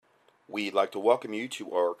We'd like to welcome you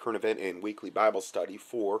to our current event and weekly Bible study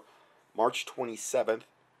for March 27th,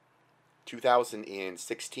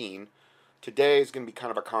 2016. Today is going to be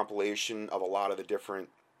kind of a compilation of a lot of the different,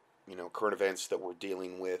 current events that we're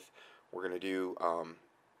dealing with. We're going to do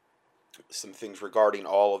some things regarding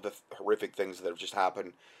all of the horrific things that have just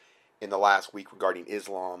happened in the last week regarding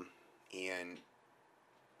Islam, and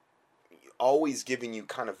always giving you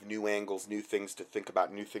kind of new angles, new things to think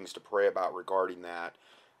about, new things to pray about regarding that.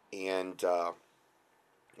 And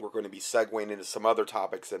we're going to be segueing into some other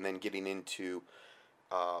topics and then getting into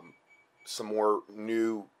some more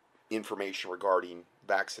new information regarding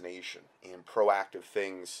vaccination and proactive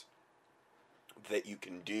things that you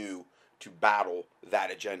can do to battle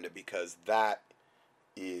that agenda, because that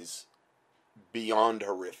is beyond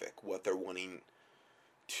horrific what they're wanting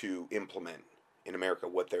to implement in America,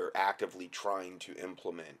 what they're actively trying to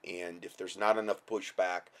implement. And if there's not enough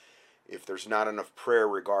pushback, if there's not enough prayer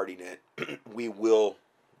regarding it, we will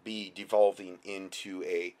be devolving into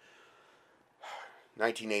a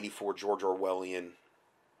 1984 George Orwellian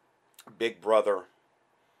Big Brother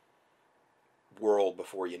world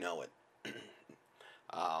before you know it.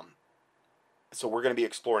 So we're going to be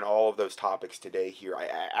exploring all of those topics today here. I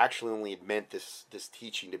actually only meant this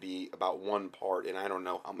teaching to be about one part, and I don't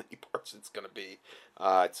know how many parts it's going to be.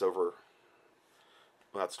 It's over,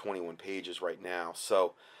 well, it's 21 pages right now.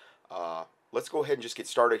 So let's go ahead and just get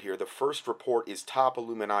started here. The first report is top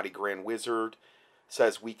Illuminati Grand Wizard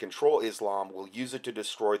says we control Islam, we'll use it to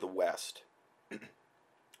destroy the West.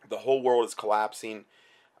 The whole world is collapsing,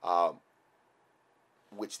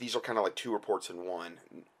 which these are kind of like two reports in one.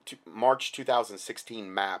 March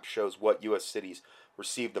 2016 map shows what U.S. cities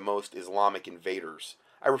received the most Islamic invaders.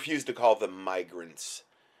 I refuse to call them migrants.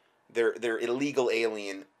 They're illegal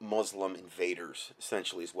alien Muslim invaders,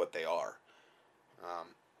 essentially, is what they are.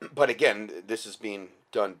 But again, this is being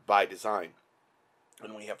done by design.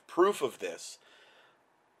 And we have proof of this.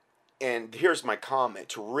 And here's my comment.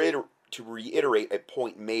 To reiterate a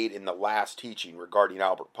point made in the last teaching regarding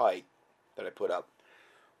Albert Pike that I put up.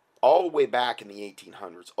 All the way back in the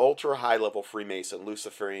 1800s, ultra-high-level Freemason,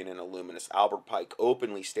 Luciferian, and Illuminist Albert Pike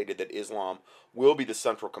openly stated that Islam will be the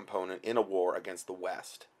central component in a war against the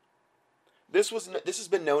West. This has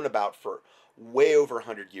been known about for way over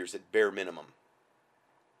 100 years at bare minimum.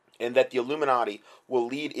 And that the Illuminati will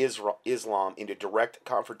lead Islam into direct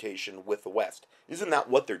confrontation with the West. Isn't that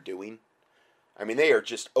what they're doing? I mean, they are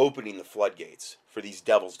just opening the floodgates for these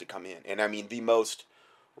devils to come in. And I mean, the most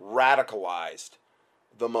radicalized,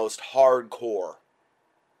 the most hardcore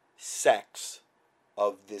sects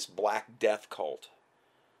of this Black Death cult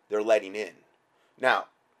they're letting in. Now,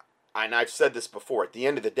 and I've said this before, at the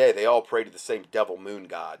end of the day, they all pray to the same devil moon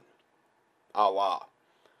god, Allah.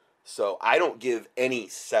 So I don't give any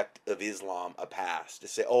sect of Islam a pass to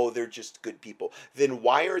say, oh, they're just good people. Then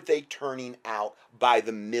why are they turning out by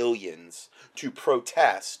the millions to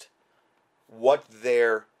protest what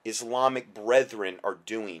their Islamic brethren are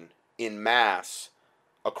doing in mass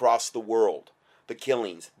across the world? The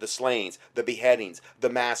killings, the slayings, the beheadings,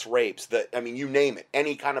 the mass rapes, you name it,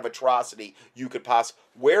 any kind of atrocity you could possibly.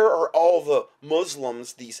 Where are all the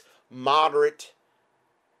Muslims, these moderate,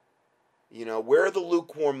 where are the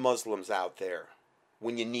lukewarm Muslims out there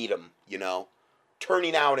when you need them,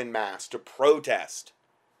 turning out in mass to protest?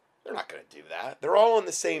 They're not going to do that. They're all on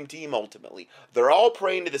the same team ultimately. They're all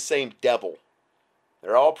praying to the same devil.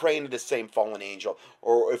 They're all praying to the same fallen angel,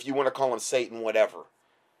 or if you want to call him Satan, whatever.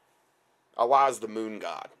 Allah is the moon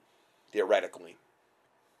god, theoretically.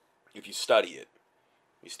 If you study it,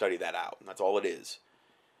 you study that out, and that's all it is.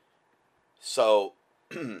 So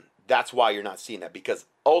that's why you're not seeing that, because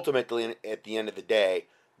ultimately, at the end of the day,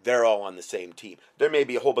 they're all on the same team. There may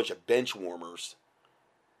be a whole bunch of bench warmers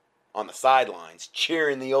on the sidelines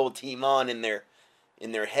cheering the old team on in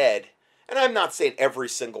their head. And I'm not saying every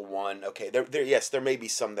single one. Okay, yes, there may be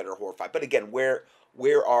some that are horrified. But again, where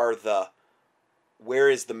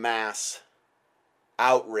is the mass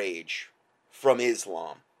outrage from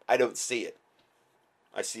Islam? I don't see it.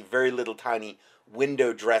 I see very little tiny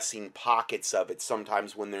window dressing pockets of it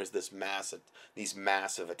sometimes when there's these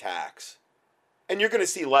massive attacks. And you're going to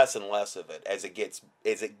see less and less of it as it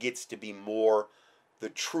gets to be more the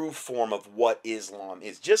true form of what Islam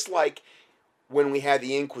is. Just like when we had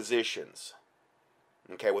the Inquisitions,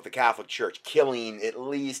 okay, with the Catholic Church killing at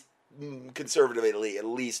least, conservatively, at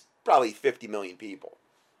least probably 50 million people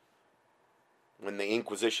when the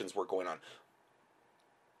Inquisitions were going on.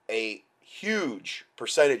 A huge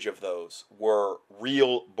percentage of those were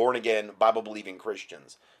real born-again, Bible-believing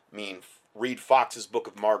Christians. Read Fox's Book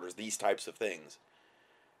of Martyrs, these types of things.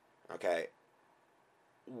 Okay.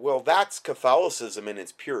 Well, that's Catholicism in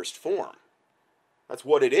its purest form. That's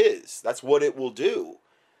what it is. That's what it will do.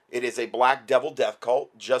 It is a black devil death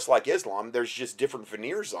cult, just like Islam. There's just different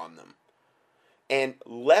veneers on them. And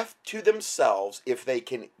left to themselves, if they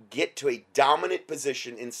can get to a dominant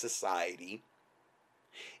position in society,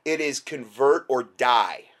 it is convert or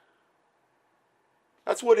die.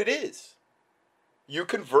 That's what it is. You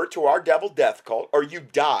convert to our devil death cult, or you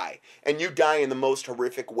die. And you die in the most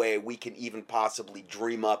horrific way we can even possibly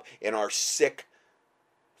dream up in our sick,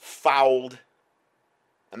 fouled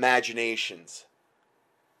imaginations.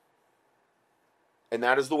 And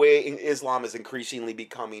that is the way Islam is increasingly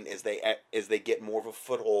becoming as they get more of a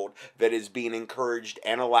foothold that is being encouraged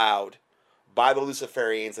and allowed by the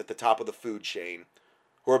Luciferians at the top of the food chain,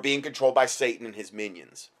 who are being controlled by Satan and his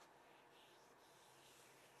minions.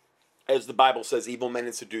 As the Bible says, evil men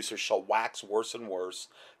and seducers shall wax worse and worse,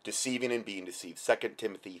 deceiving and being deceived. 2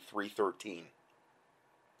 Timothy 3:13.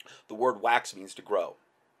 The word wax means to grow.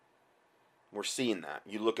 We're seeing that.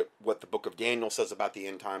 You look at what the book of Daniel says about the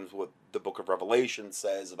end times, what the book of Revelation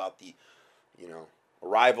says about the,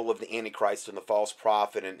 arrival of the Antichrist and the false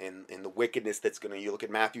prophet and the wickedness that's going to, you look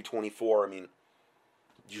at Matthew 24, I mean,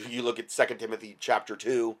 you look at 2 Timothy chapter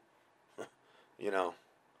 2,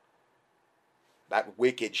 that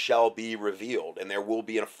wicked shall be revealed, and there will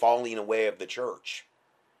be a falling away of the church,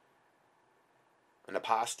 an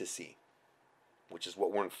apostasy, which is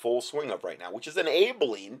what we're in full swing of right now, which is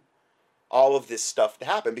enabling all of this stuff to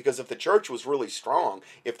happen. Because if the church was really strong,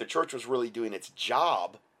 if the church was really doing its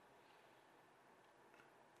job,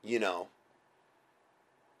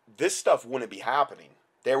 this stuff wouldn't be happening.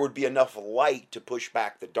 There would be enough light to push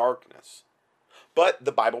back the darkness. But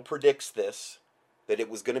the Bible predicts this, that it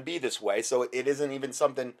was going to be this way, so it isn't even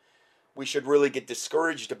something we should really get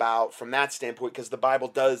discouraged about from that standpoint, because the Bible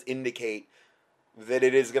does indicate that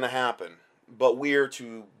it is going to happen. But we're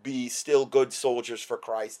to be still good soldiers for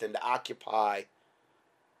Christ and to occupy,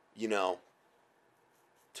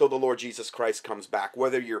 till the Lord Jesus Christ comes back.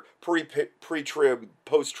 Whether you're pre-trib,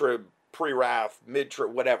 post-trib, pre-wrath,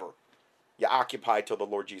 mid-trib, whatever. You occupy till the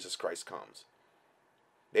Lord Jesus Christ comes.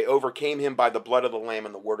 They overcame him by the blood of the Lamb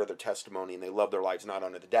and the word of their testimony, and they loved their lives not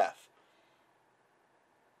unto the death.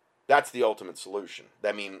 That's the ultimate solution.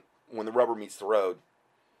 I mean, when the rubber meets the road,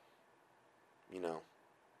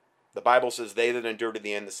 the Bible says, they that endure to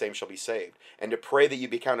the end, the same shall be saved. And to pray that you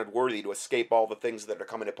be counted worthy to escape all the things that are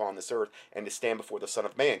coming upon this earth and to stand before the Son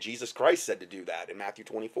of Man. Jesus Christ said to do that in Matthew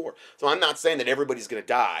 24. So I'm not saying that everybody's going to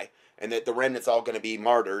die and that the remnant's all going to be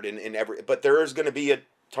martyred, but there is going to be a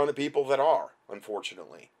ton of people that are,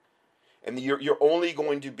 unfortunately. And you're only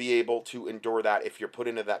going to be able to endure that if you're put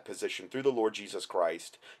into that position through the Lord Jesus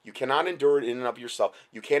Christ. You cannot endure it in and of yourself.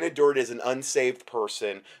 You can't endure it as an unsaved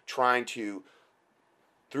person trying to,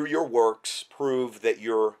 through your works, prove that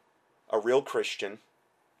you're a real Christian.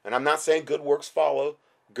 And I'm not saying good works follow.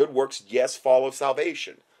 Good works, yes, follow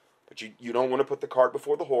salvation. But you don't want to put the cart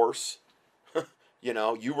before the horse.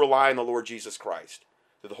 You rely on the Lord Jesus Christ.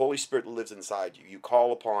 The Holy Spirit that lives inside you. You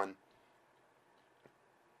call upon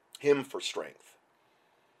him for strength.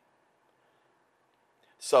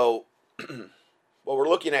 So, what we're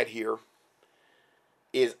looking at here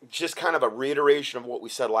is just kind of a reiteration of what we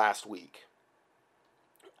said last week.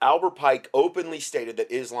 Albert Pike openly stated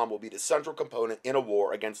that Islam will be the central component in a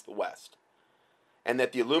war against the West, and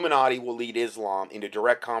that the Illuminati will lead Islam into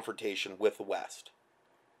direct confrontation with the West.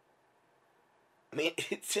 I mean,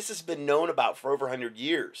 this has been known about for over 100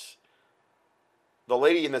 years. The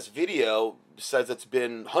lady in this video says it's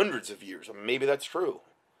been hundreds of years. I mean, maybe that's true.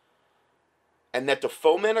 And that to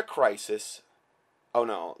foment a crisis... Oh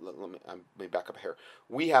no, let me back up here.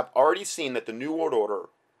 We have already seen that the New World Order,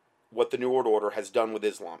 what the New World Order has done with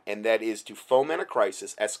Islam, and that is to foment a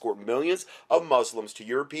crisis, escort millions of Muslims to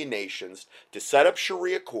European nations, to set up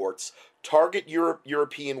Sharia courts, target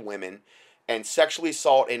European women, and sexually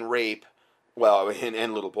assault and rape,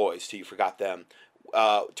 and little boys too, you forgot them,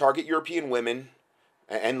 target European women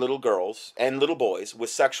and little girls and little boys with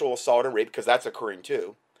sexual assault and rape, because that's occurring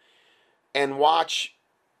too, and watch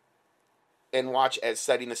as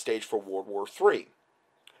setting the stage for World War III.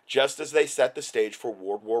 Just as they set the stage for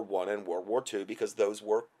World War I and World War II, because those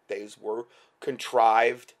were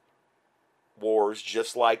contrived wars,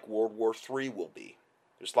 just like World War III will be.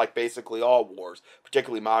 Just like basically all wars,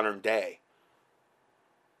 particularly modern day.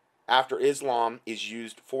 After Islam is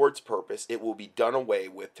used for its purpose, it will be done away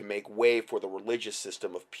with to make way for the religious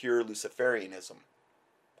system of pure Luciferianism.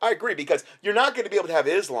 I agree, because you're not going to be able to have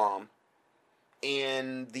Islam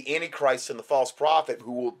and the Antichrist and the false prophet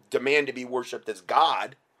who will demand to be worshipped as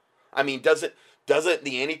God. I mean, Doesn't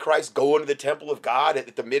the Antichrist go into the temple of God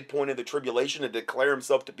at the midpoint of the tribulation and declare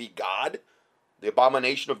himself to be God? The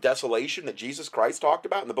abomination of desolation that Jesus Christ talked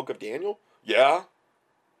about in the book of Daniel? Yeah,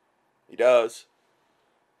 he does.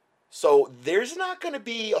 So there's not going to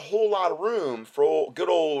be a whole lot of room for good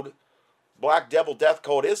old Black Devil Death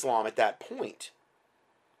Cult Islam at that point.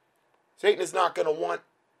 Satan is not going to want,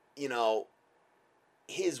 you know,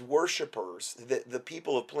 his worshipers, the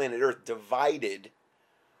people of planet Earth, divided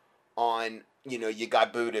on, you know, you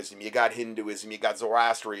got Buddhism, you got Hinduism, you got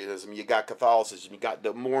Zoroastrianism, you got Catholicism, you got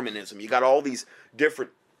the Mormonism, you got all these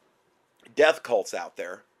different death cults out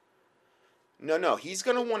there. No, he's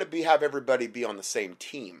going to want to have everybody be on the same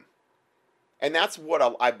team. And that's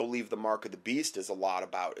what I believe the Mark of the Beast is a lot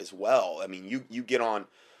about as well. I mean, you get on,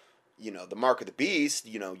 you know, the Mark of the Beast,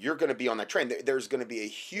 you know, you're going to be on that train. There's going to be a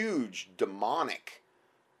huge demonic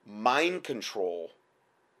mind control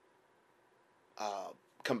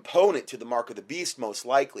component to the Mark of the Beast, most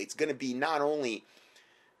likely. It's going to be not only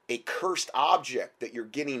a cursed object that you're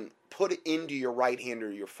getting put into your right hand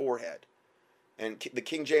or your forehead. And the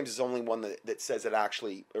King James is the only one that says it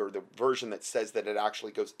actually, or the version that says that it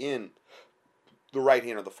actually goes in the right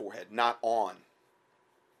hand or the forehead, not on.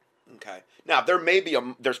 Okay. Now,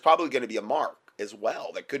 there's probably going to be a mark as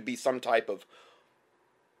well. That could be some type of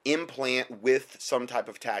implant with some type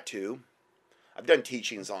of tattoo. I've done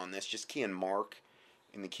teachings on this. Just key in mark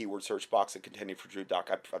in the keyword search box at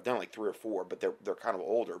contendingfortruth.com. I've done like 3 or 4, but they're kind of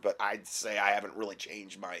older. But I'd say I haven't really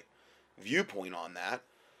changed my viewpoint on that.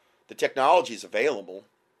 The technology is available,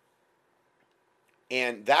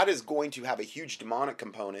 and that is going to have a huge demonic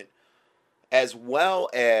component, as well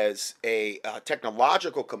as a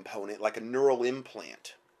technological component, like a neural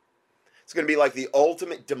implant. It's going to be like the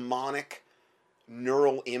ultimate demonic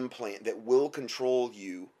neural implant that will control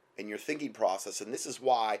you and your thinking process. And this is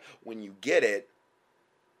why when you get it,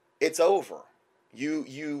 it's over. You're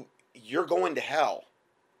going to hell.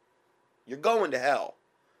 You're going to hell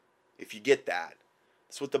if you get that.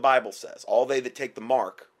 That's what the Bible says. All they that take the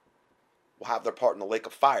mark will have their part in the lake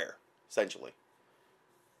of fire, essentially.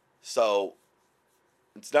 So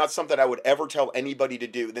it's not something I would ever tell anybody to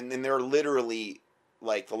do. Then there are literally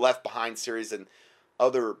like the Left Behind series and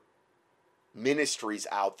other ministries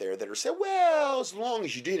out there that are saying, well, as long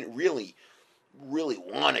as you didn't really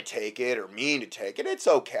want to take it or mean to take it, it's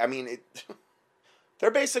okay. I mean,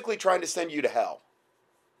 they're basically trying to send you to hell.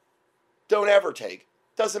 Don't ever take it.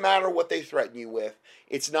 Doesn't matter what they threaten you with.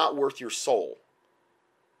 It's not worth your soul.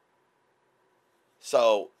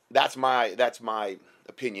 So that's my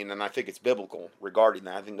opinion, and I think it's biblical regarding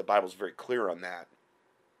that. I think the Bible's very clear on that.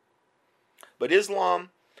 But Islam,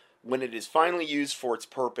 when it is finally used for its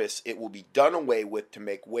purpose, it will be done away with to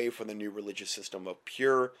make way for the new religious system of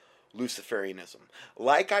pure Luciferianism.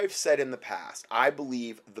 Like I've said in the past, I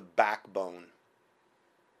believe the backbone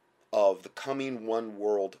of the coming one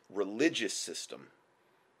world religious system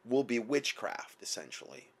will be witchcraft,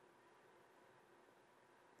 essentially.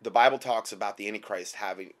 The Bible talks about the Antichrist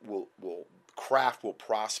craft will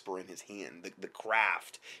prosper in his hand. The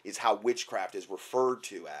craft is how witchcraft is referred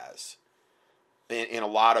to as in a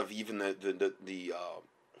lot of even the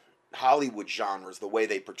Hollywood genres, the way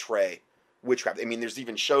they portray witchcraft. I mean, there's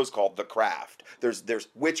even shows called The Craft. There's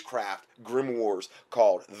witchcraft grimoires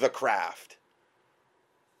called The Craft.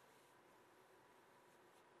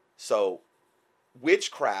 So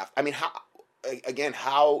witchcraft, I mean,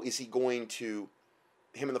 how is he going to,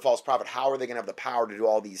 him and the false prophet, how are they going to have the power to do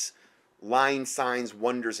all these lying signs,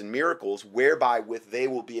 wonders, and miracles, whereby with they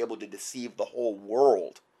will be able to deceive the whole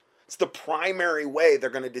world? It's the primary way they're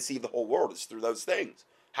going to deceive the whole world, is through those things.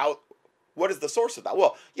 What is the source of that?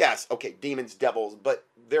 Well, yes, okay, demons, devils, but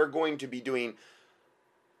they're going to be doing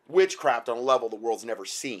witchcraft on a level the world's never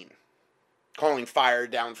seen. Calling fire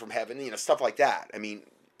down from heaven, stuff like that. I mean,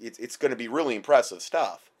 it's going to be really impressive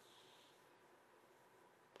stuff.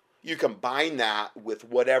 You combine that with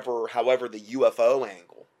however the UFO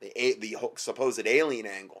angle, the supposed alien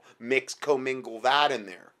angle, commingle that in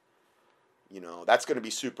there. That's going to be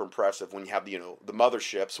super impressive when you have the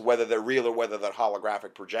motherships, whether they're real or whether they're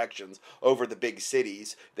holographic projections over the big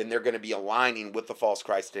cities. Then they're going to be aligning with the false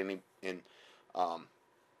Christ and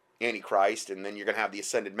Antichrist, and then you're going to have the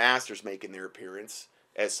ascended masters making their appearance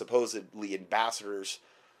as supposedly ambassadors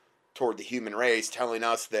toward the human race, telling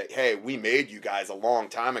us that, hey, we made you guys a long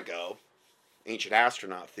time ago. Ancient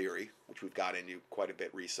astronaut theory, which we've got into quite a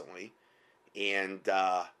bit recently. And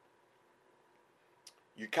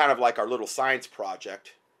you're kind of like our little science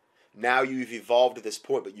project. Now you've evolved to this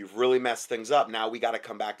point, but you've really messed things up. Now we got to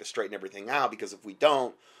come back to straighten everything out, because if we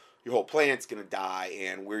don't, your whole planet's going to die,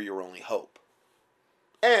 and we're your only hope.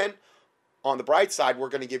 And on the bright side, we're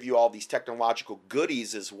going to give you all these technological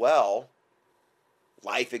goodies as well.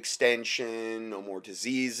 Life extension, no more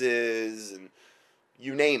diseases, and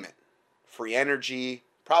you name it. Free energy,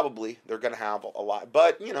 probably they're going to have a lot.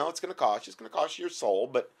 But, you know, it's going to cost you. It's going to cost you your soul,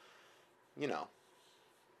 but, you know,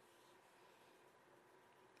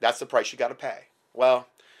 that's the price you got to pay. Well,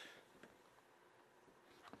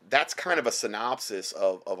 that's kind of a synopsis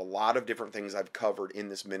of a lot of different things I've covered in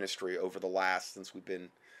this ministry over the last, since we've been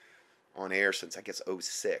on air since, I guess,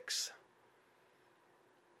 06.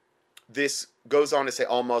 This goes on to say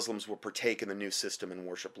all Muslims will partake in the new system and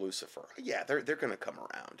worship Lucifer. Yeah, they're going to come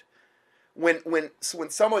around. When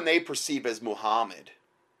someone they perceive as Muhammad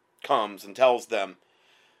comes and tells them,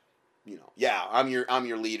 you know, yeah, I'm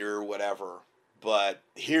your leader, whatever, but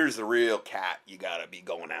here's the real cat you gotta be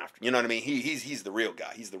going after. You know what I mean? He's the real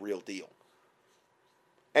guy. He's the real deal.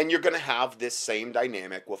 And you're going to have this same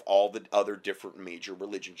dynamic with all the other different major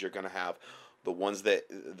religions. You're going to have the ones that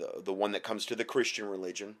the one that comes to the Christian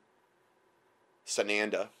religion,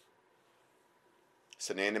 Sananda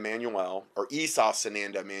Manuel, or Isa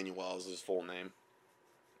Sananda Manuel is his full name.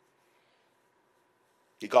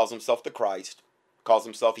 He calls himself the Christ. Calls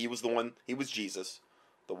himself, he was Jesus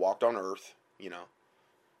that walked on earth, you know,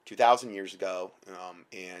 2,000 years ago.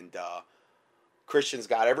 And Christians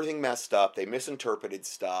got everything messed up. They misinterpreted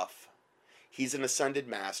stuff. He's an ascended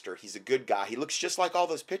master. He's a good guy. He looks just like all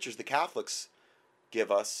those pictures the Catholics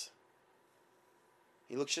give us.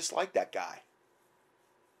 He looks just like that guy.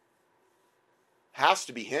 Has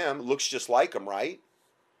to be him. Looks just like him, right?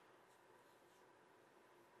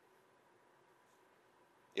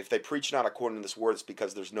 If they preach not according to this word, it's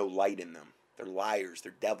because there's no light in them. They're liars.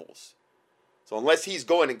 They're devils. So unless he's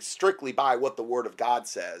going strictly by what the Word of God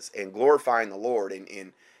says and glorifying the Lord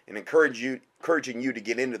and encouraging you to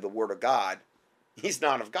get into the Word of God, he's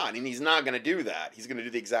not of God. And he's not going to do that. He's going to do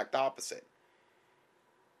the exact opposite.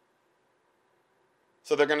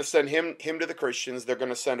 So they're going to send him to the Christians. They're going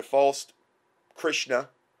to send a false Krishna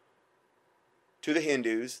to the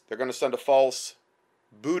Hindus. They're going to send a false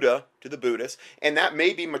Buddha to the Buddhists. And that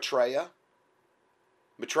may be Maitreya.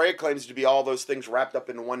 Maitreya claims to be all those things wrapped up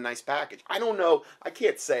into one nice package. I don't know. I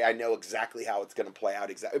can't say I know exactly how it's going to play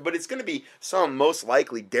out exactly, but it's going to be some most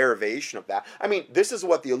likely derivation of that. I mean, this is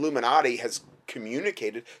what the Illuminati has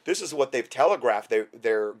communicated. This is what they've telegraphed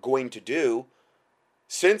they're going to do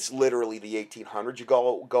since literally the 1800s. You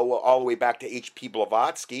go all the way back to H.P.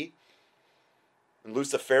 Blavatsky and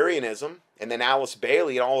Luciferianism, and then Alice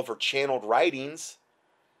Bailey and all of her channeled writings,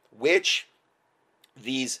 which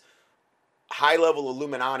these high-level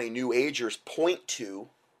Illuminati New Agers point to.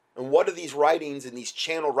 And what do these writings and these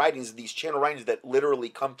channel writings that literally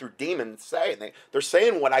come through demons say? And they're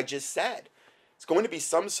saying what I just said. It's going to be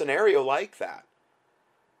some scenario like that.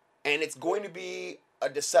 And it's going to be a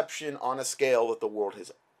deception on a scale that the world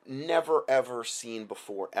has never, ever seen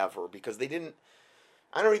before, ever. Because they didn't,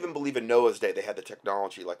 I don't even believe in Noah's day they had the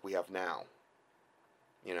technology like we have now.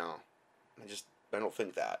 You know, I don't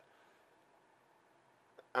think that.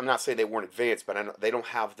 I'm not saying they weren't advanced, but they don't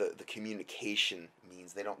have the communication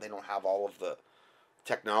means. They don't have all of the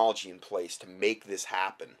technology in place to make this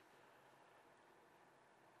happen.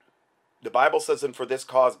 The Bible says, and for this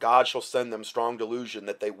cause God shall send them strong delusion,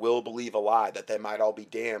 that they will believe a lie, that they might all be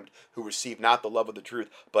damned, who received not the love of the truth,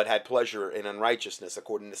 but had pleasure in unrighteousness,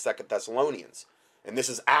 according to 2 Thessalonians. And this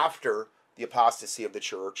is after the apostasy of the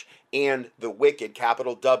church, and the wicked,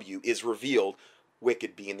 capital W, is revealed,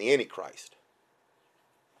 wicked being the Antichrist.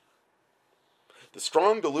 The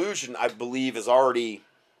strong delusion, I believe, is already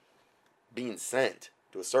being sent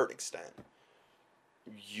to a certain extent.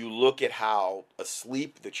 You look at how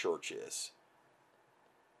asleep the church is,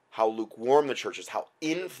 how lukewarm the church is, how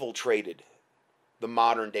infiltrated the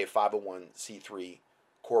modern day 501c3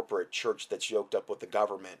 corporate church that's yoked up with the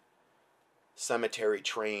government, cemetery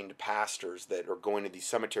trained pastors that are going to these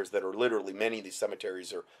cemeteries that are literally, many of these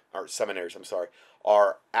cemeteries or seminaries,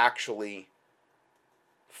 are actually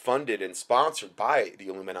funded and sponsored by the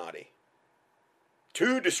Illuminati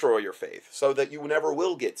to destroy your faith so that you never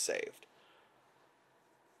will get saved.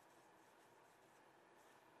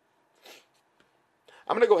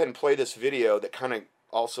 I'm going to go ahead and play this video that kind of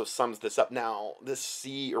also sums this up. Now, this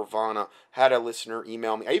C. Irvana had a listener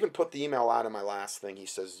email me. I even put the email out in my last thing. He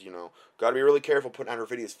says, got to be really careful putting out her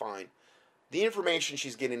videos. Fine. The information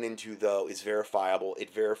she's getting into, though, is verifiable.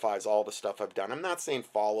 It verifies all the stuff I've done. I'm not saying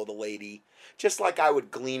follow the lady, just like I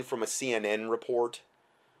would glean from a CNN report.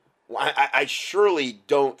 I surely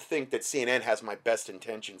don't think that CNN has my best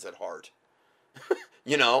intentions at heart.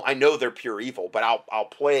 I know they're pure evil, but I'll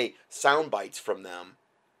play sound bites from them.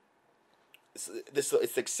 It's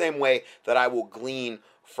the same way that I will glean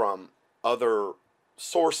from other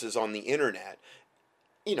sources on the internet,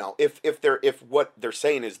 you know, if what they're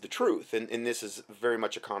saying is the truth, and this is very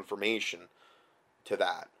much a confirmation to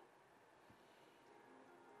that.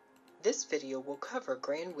 This video will cover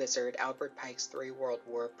Grand Wizard Albert Pike's 3 World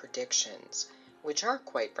War predictions, which are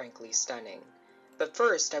quite frankly stunning. But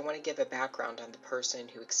first, I want to give a background on the person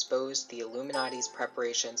who exposed the Illuminati's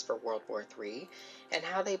preparations for World War III and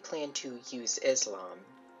how they plan to use Islam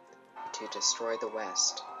to destroy the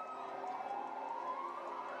West.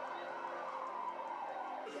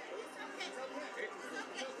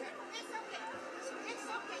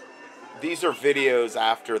 These are videos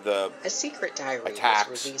after the A secret diary attacks.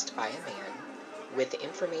 was released by a man with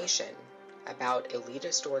information about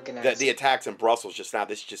elitist organizations. The attacks in Brussels just now.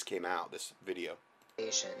 This just came out. This video.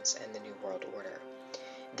 And the New World Order.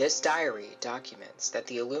 This diary documents that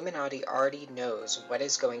the Illuminati already knows what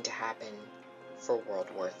is going to happen for World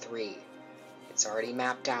War III. It's already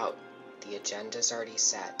mapped out. The agenda's already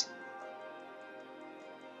set.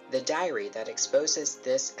 The diary that exposes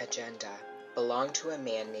this agenda belonged to a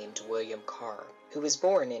man named William Carr, who was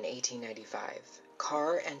born in 1895.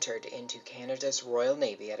 Carr entered into Canada's Royal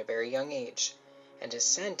Navy at a very young age and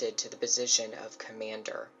ascended to the position of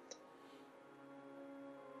commander.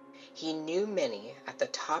 He knew many at the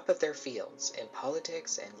top of their fields in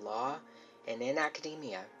politics and law and in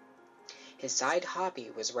academia. His side hobby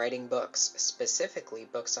was writing books, specifically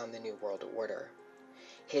books on the New World Order.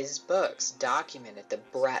 His books documented the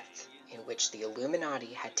breadth in which the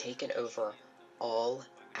Illuminati had taken over all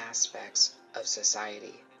aspects of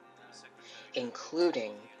society,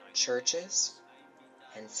 including churches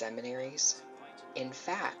and seminaries. In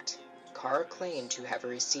fact, Carr claimed to have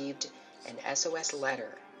received an SOS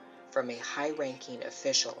letter from a high-ranking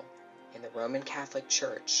official in the Roman Catholic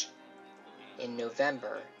Church in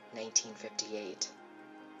November 1958.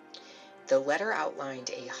 The letter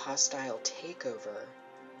outlined a hostile takeover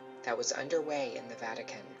that was underway in the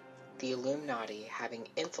Vatican, the Illuminati having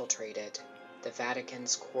infiltrated the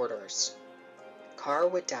Vatican's quarters. Carr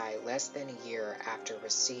would die less than a year after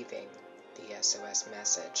receiving the SOS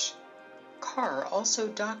message. Carr also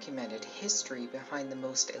documented history behind the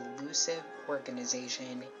most elusive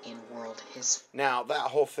organization in world history. Now, that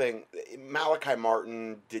whole thing, Malachi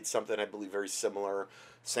Martin did something, I believe, very similar,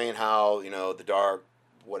 saying how, you know, the dark,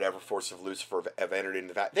 whatever force of Lucifer have entered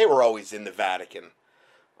into that. They were always in the Vatican.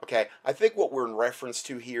 Okay, I think what we're in reference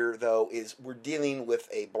to here, though, is we're dealing with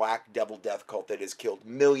a black devil death cult that has killed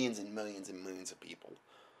millions and millions and millions of people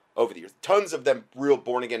over the years. Tons of them real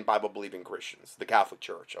born-again, Bible-believing Christians, the Catholic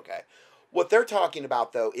Church, okay? What they're talking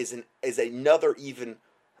about, though, is another even,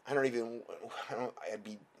 I'd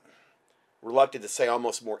be reluctant to say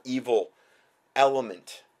almost more evil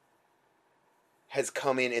element has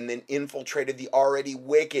come in and then infiltrated the already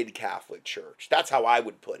wicked Catholic Church. That's how I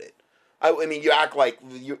would put it. I mean, they act like,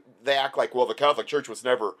 well, the Catholic Church was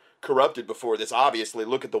never corrupted before this. Obviously,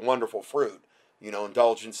 look at the wonderful fruit. You know,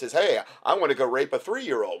 indulgence says, hey, I want to go rape a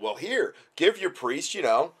 3-year-old. Well, here, give your priest,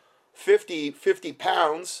 50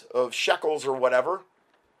 pounds of shekels or whatever,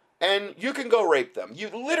 and you can go rape them.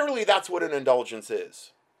 Literally, that's what an indulgence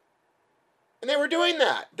is. And they were doing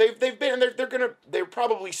that. They've been, and they're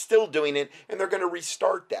probably still doing it, and they're gonna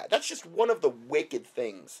restart that. That's just one of the wicked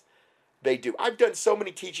things they do. I've done so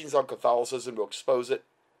many teachings on Catholicism to expose it,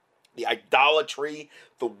 the idolatry,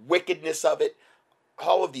 the wickedness of it,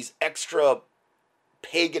 all of these extra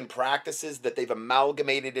pagan practices that they've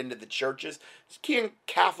amalgamated into the churches. Just key in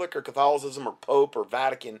Catholic or Catholicism or Pope or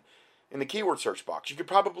Vatican in the keyword search box. You could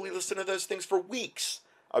probably listen to those things for weeks.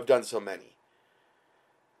 I've done so many.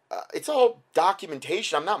 It's all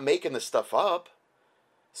documentation. I'm not making this stuff up.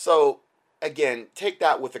 So, again, take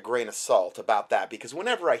that with a grain of salt about that, because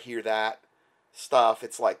whenever I hear that stuff,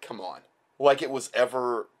 it's like, come on. Like it was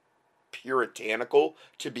ever puritanical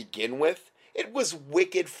to begin with. It was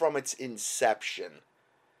wicked from its inception.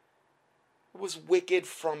 It was wicked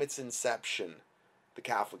from its inception, the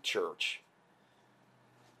Catholic Church.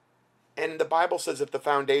 And the Bible says, if the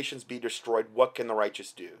foundations be destroyed, what can the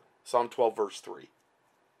righteous do? Psalm 12, verse 3.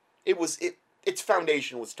 Its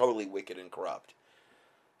foundation was totally wicked and corrupt.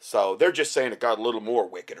 So they're just saying it got a little more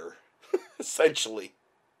wickeder, essentially,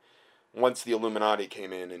 once the Illuminati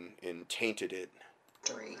came in and tainted it.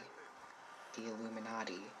 The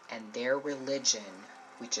Illuminati and their religion,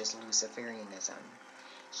 which is Luciferianism.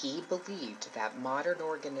 He believed that modern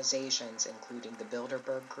organizations, including the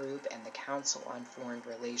Bilderberg Group and the Council on Foreign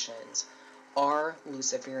Relations, are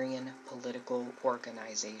Luciferian political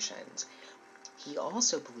organizations. He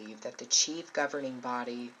also believed that the chief governing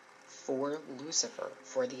body for Lucifer,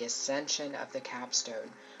 for the ascension of the capstone.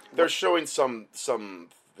 They're showing some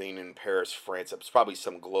something in Paris, France. It's probably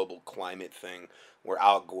some global climate thing where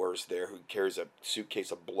Al Gore's there, who carries a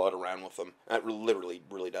suitcase of blood around with him. That literally,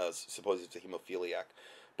 really does. Suppose he's a hemophiliac.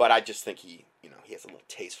 But I just think he has a little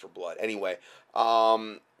taste for blood. Anyway,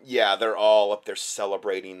 yeah, they're all up there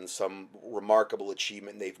celebrating some remarkable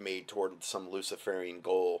achievement they've made toward some Luciferian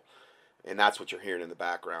goal. And that's what you're hearing in the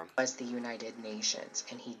background. Was the United Nations,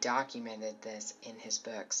 and he documented this in his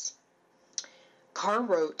books. Carr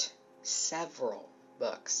wrote several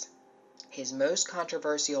books. His most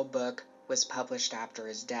controversial book was published after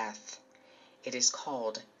his death. It is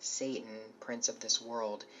called Satan, Prince of this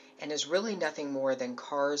World, and is really nothing more than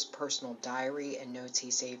Carr's personal diary and notes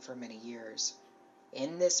he saved for many years.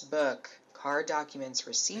 In this book, Carr documents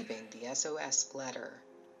receiving the SOS letter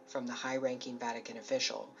from the high-ranking Vatican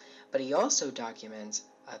official, but he also documents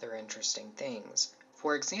other interesting things.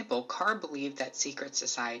 For example, Carr believed that secret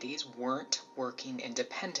societies weren't working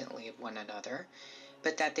independently of one another,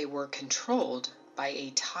 but that they were controlled by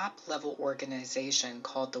a top-level organization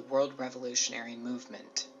called the World Revolutionary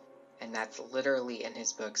Movement. And that's literally in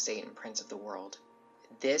his book, Satan, Prince of the World.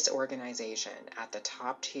 This organization, at the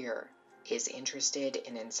top tier, is interested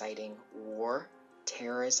in inciting war,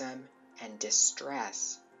 terrorism, and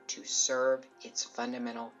distress to serve its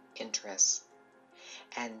fundamental interests.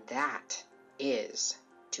 And that is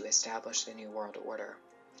to establish the New World Order,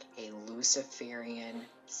 a Luciferian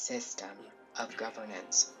system of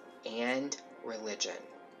governance and religion.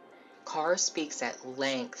 Carr speaks at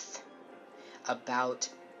length about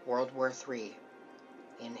World War III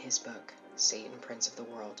in his book, Satan, Prince of the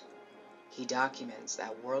World. He documents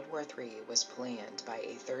that World War III was planned by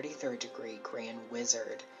a 33rd degree Grand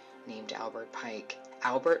Wizard named Albert Pike.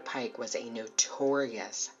 Albert Pike was a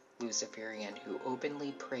notorious Luciferian who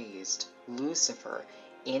openly praised Lucifer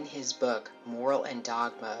in his book, Moral and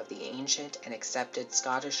Dogma of the Ancient and Accepted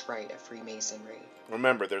Scottish Rite of Freemasonry.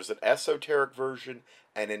 Remember, there's an esoteric version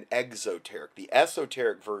and an exoteric. The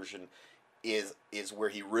esoteric version is where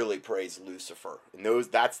he really praised Lucifer. And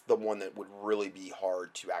that's the one that would really be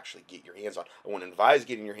hard to actually get your hands on. I wouldn't advise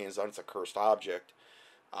getting your hands on. It's a cursed object.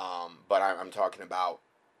 But I'm talking about,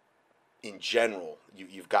 in general,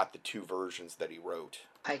 you've got the two versions that he wrote.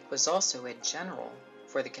 Pike was also a general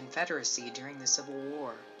for the Confederacy during the Civil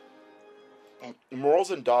War. And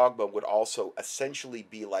Morals and Dogma would also essentially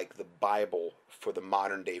be like the Bible for the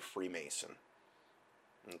modern day Freemason.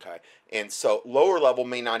 Okay, and so lower level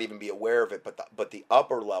may not even be aware of it, but the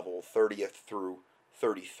upper level, 30th through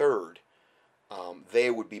 33rd,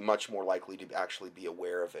 they would be much more likely to actually be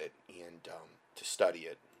aware of it and to study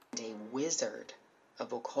it. A wizard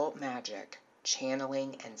of occult magic,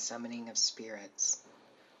 channeling and summoning of spirits.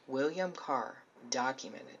 William Carr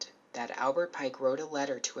documented that Albert Pike wrote a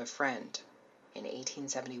letter to a friend in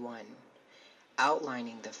 1871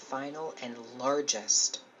 outlining the final and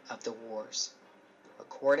largest of the wars.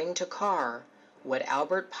 According to Carr, what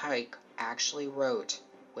Albert Pike actually wrote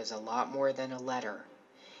was a lot more than a letter.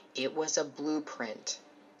 It was a blueprint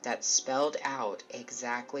that spelled out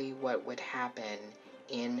exactly what would happen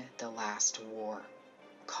in the last war.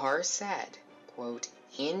 Carr said, quote,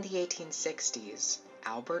 "In the 1860s,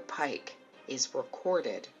 Albert Pike is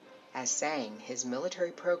recorded as saying his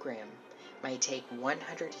military program might take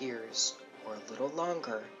 100 years or a little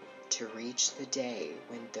longer to reach the day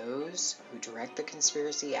when those who direct the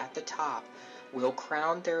conspiracy at the top will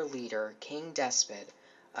crown their leader king despot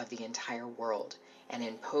of the entire world and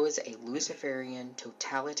impose a Luciferian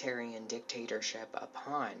totalitarian dictatorship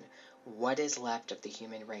upon what is left of the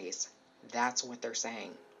human race." That's what they're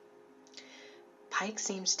saying. Pike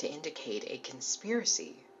seems to indicate a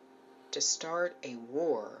conspiracy to start a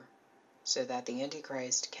war so that the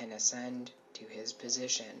Antichrist can ascend to his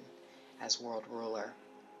position as world ruler.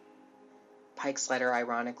 Pike's letter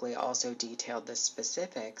ironically also detailed the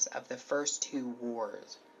specifics of the first two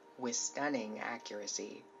wars with stunning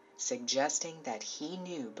accuracy, suggesting that he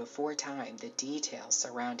knew before time the details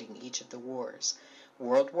surrounding each of the wars.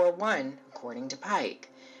 World War I, according to Pike,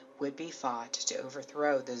 would be fought to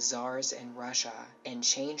overthrow the czars in Russia and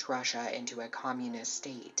change Russia into a communist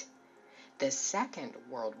state. The Second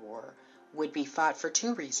World War would be fought for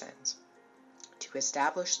two reasons: to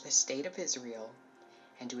establish the State of Israel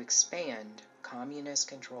and to expand communist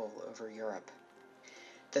control over Europe.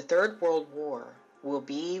 The Third World War will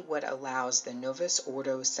be what allows the Novus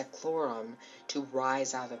Ordo Seclorum to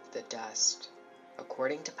rise out of the dust.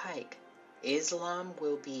 According to Pike, Islam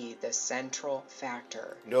will be the central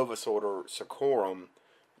factor. Novus Ordo Seclorum,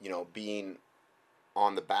 being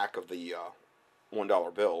on the back of the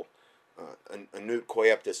 $1 bill, Nunc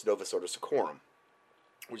Coeptis Novus Ordo Seclorum,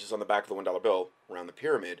 which is on the back of the $1 bill around the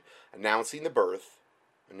pyramid, announcing the birth,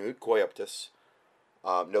 Nunc Coeptis,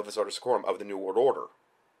 Novus Ordo Seclorum, of the New World Order,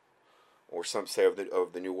 or some say of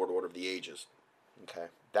the New World Order of the Ages. Okay,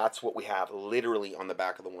 that's what we have literally on the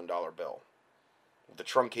back of the $1 bill. The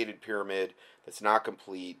truncated pyramid that's not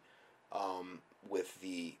complete, with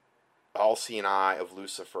the all-seeing eye of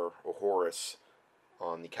Lucifer or Horus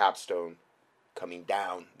on the capstone coming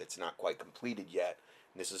down. That's not quite completed yet.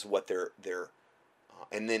 And this is what they're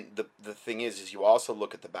and then the thing is you also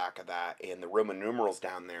look at the back of that, and the Roman numerals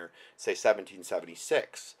down there say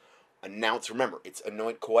 1776. Remember, it's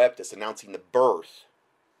anoint coeptus, announcing the birth.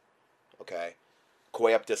 Okay,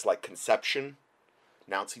 coeptus like conception,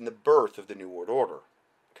 announcing the birth of the New World Order.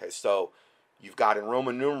 Okay, so you've got in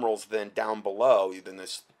Roman numerals then down below, then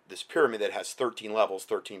this pyramid that has 13 levels,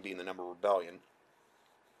 13 being the number of rebellion.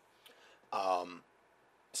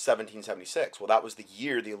 1776. Well, that was the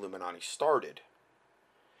year the Illuminati started.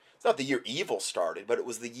 It's not the year evil started, but it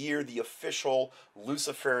was the year the official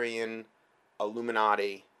Luciferian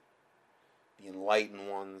Illuminati, the enlightened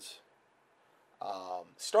ones,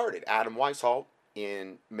 started. Adam Weishaupt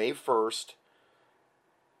in May 1st,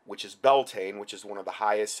 which is Beltane, which is one of the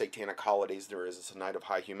highest satanic holidays there is. It's a night of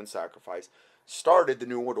high human sacrifice. Started the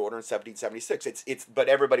New World Order in 1776. But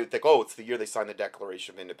everybody would think, oh, it's the year they signed the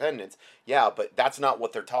Declaration of Independence. Yeah, but that's not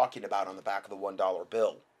what they're talking about on the back of the $1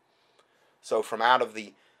 bill. So from out of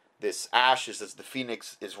this ashes, as the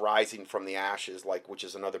phoenix is rising from the ashes, which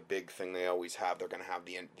is another big thing they always have, they're going to have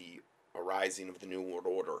the arising of the New World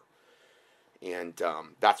Order. And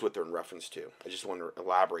that's what they're in reference to. I just want to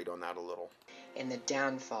elaborate on that a little. In the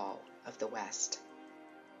downfall of the West,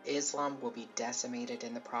 Islam will be decimated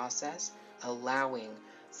in the process, allowing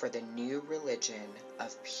for the new religion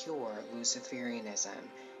of pure Luciferianism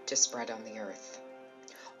to spread on the earth.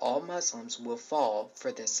 All Muslims will fall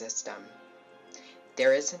for this system.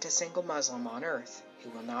 There isn't a single Muslim on earth who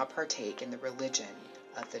will not partake in the religion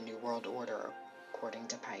of the New World Order, according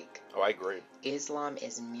to Pike. Oh, I agree. Islam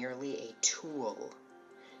is merely a tool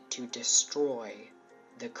to destroy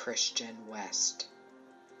the Christian West.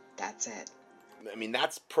 That's it. I mean,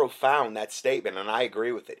 that's profound, that statement, and I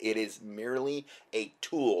agree with it. It is merely a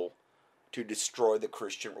tool to destroy the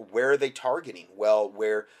Christian. Where are they targeting? Well,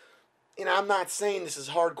 I'm not saying this is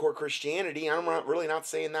hardcore Christianity. I'm really not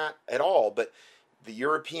saying that at all, but the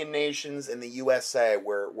European nations and the USA,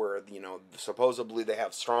 where supposedly they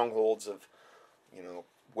have strongholds of,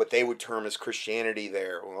 what they would term as Christianity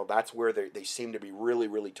there. Well, that's where they seem to be really,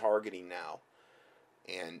 really targeting now.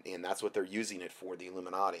 And that's what they're using it for, the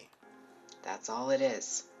Illuminati. That's all it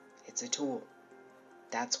is. It's a tool.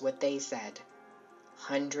 That's what they said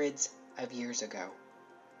hundreds of years ago.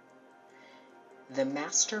 The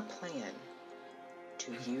master plan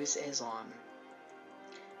to use Islam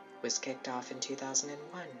was kicked off in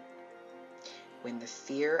 2001 when the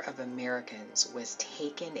fear of Americans was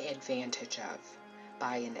taken advantage of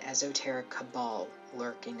by an esoteric cabal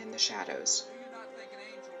lurking in the shadows.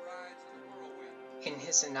 In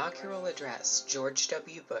his inaugural address, George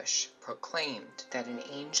W. Bush proclaimed that an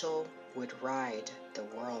angel would ride the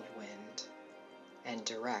whirlwind and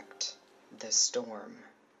direct the storm.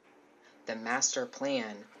 The master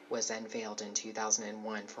plan was unveiled in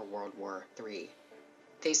 2001 for World War III.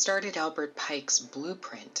 They started Albert Pike's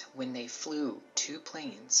blueprint when they flew 2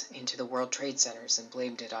 planes into the World Trade Centers and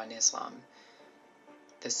blamed it on Islam.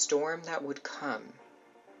 The storm that would come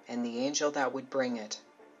and the angel that would bring it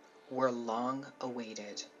were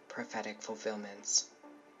long-awaited prophetic fulfillments.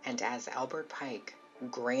 And as Albert Pike,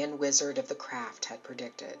 Grand Wizard of the Craft, had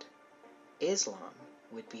predicted, Islam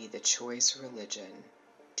would be the choice religion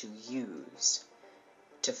to use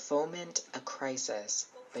to foment a crisis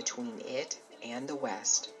between it and the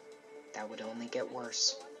West that would only get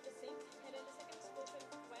worse.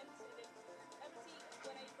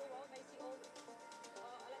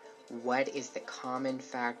 What is the common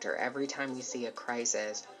factor? Every time we see a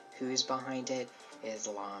crisis, who's behind it?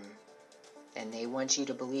 Islam. And they want you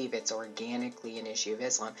to believe it's organically an issue of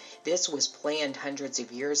Islam. This was planned hundreds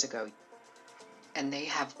of years ago, and they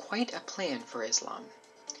have quite a plan for Islam.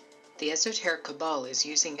 The esoteric cabal is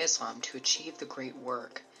using Islam to achieve the great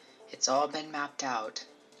work. It's all been mapped out.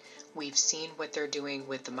 We've seen what they're doing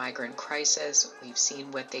with the migrant crisis. We've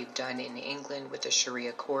seen what they've done in England with the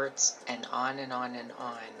Sharia courts, and on and on and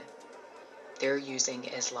on. They're using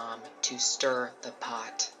Islam to stir the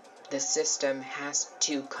pot. The system has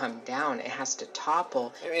to come down. It has to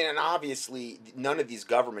topple. I mean, and obviously, none of these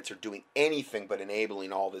governments are doing anything but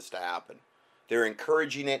enabling all this to happen. They're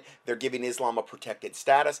encouraging it. They're giving Islam a protected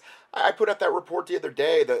status. I put out that report the other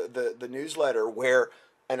day, the newsletter, where,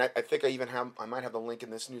 and I think I might have the link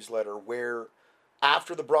in this newsletter, where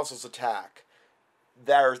after the Brussels attack,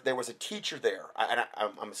 there was a teacher there, and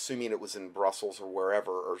I'm assuming it was in Brussels or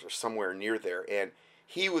wherever, or somewhere near there, and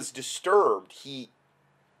he was disturbed. I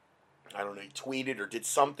don't know, he tweeted or did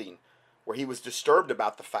something where he was disturbed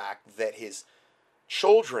about the fact that his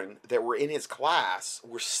children that were in his class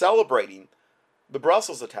were celebrating the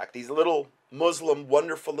Brussels attack. These little Muslim,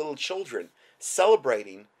 wonderful little children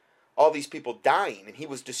celebrating all these people dying, and he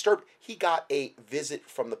was disturbed. He got a visit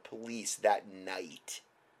from the police that night.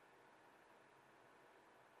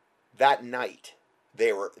 That night,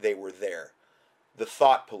 they were there. The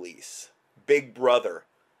thought police, Big Brother.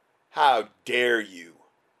 How dare you?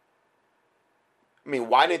 I mean,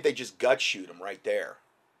 why didn't they just gut shoot him right there?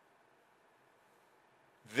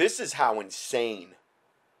 This is how insane.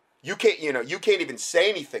 You can't even say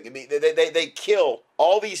anything. I mean, they kill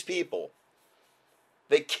all these people.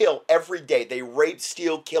 They kill every day. They rape,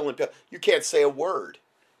 steal, kill, and you can't say a word.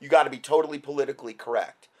 You got to be totally politically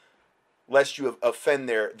correct, lest you offend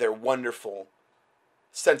their wonderful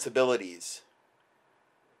sensibilities.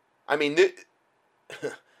 I mean, it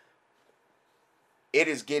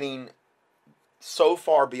is getting so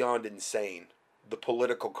far beyond insane, the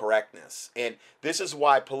political correctness. And this is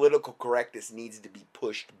why political correctness needs to be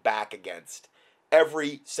pushed back against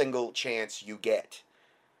every single chance you get.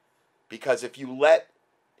 Because if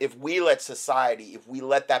we let society, if we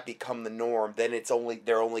let that become the norm, then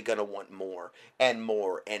they're only going to want more and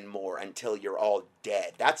more and more until you're all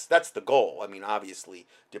dead. That's the goal. I mean, obviously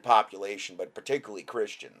depopulation, but particularly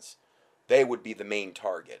Christians, they would be the main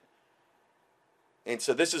target. And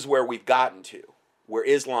so this is where we've gotten to, where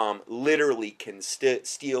Islam literally can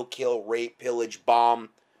steal, kill, rape, pillage, bomb,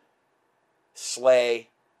 slay,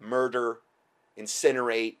 murder,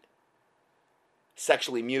 incinerate,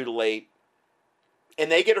 sexually mutilate,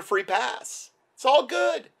 and they get a free pass. It's all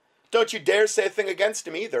good. Don't you dare say a thing against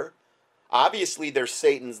them either. Obviously, they're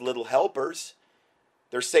Satan's little helpers.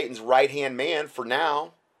 They're Satan's right-hand man for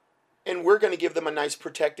now. And we're going to give them a nice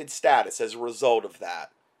protected status as a result of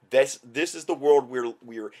that. This is the world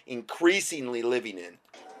we're increasingly living in.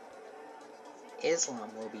 Islam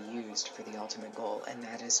will be used for the ultimate goal, and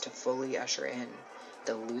that is to fully usher in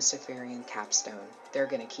the Luciferian capstone. They're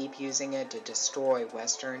going to keep using it to destroy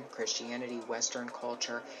Western Christianity, Western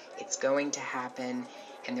culture. It's going to happen,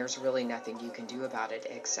 and there's really nothing you can do about it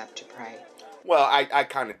except to pray. Well, I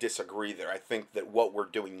kind of disagree there. I think that what we're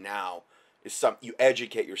doing now is you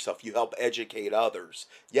educate yourself. You help educate others.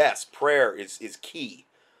 Yes, prayer is key,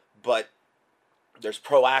 but there's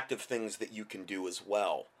proactive things that you can do as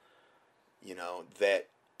well. You know, that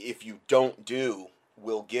if you don't do,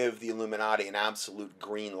 will give the Illuminati an absolute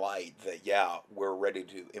green light that, yeah, we're ready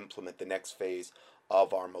to implement the next phase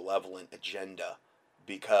of our malevolent agenda,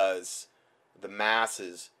 because the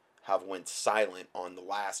masses have went silent on the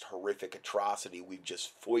last horrific atrocity we've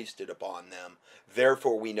just foisted upon them.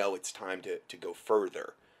 Therefore, we know it's time to go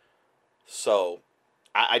further. So,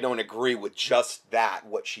 I don't agree with just that,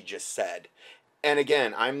 what she just said. And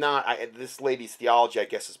again, this lady's theology, I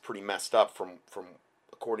guess, is pretty messed up from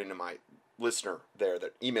according to my listener there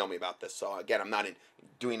that emailed me about this. So again, I'm not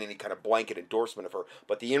doing any kind of blanket endorsement of her,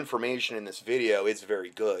 but the information in this video is very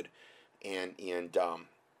good and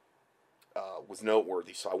was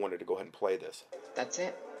noteworthy. So I wanted to go ahead and play this. That's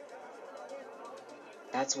it.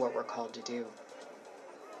 That's what we're called to do.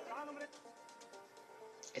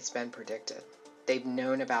 It's been predicted. They've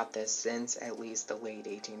known about this since at least the late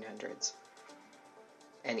 1800s.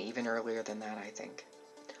 And even earlier than that, I think.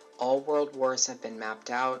 All world wars have been mapped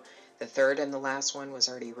out. The third and the last one was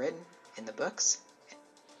already written in the books.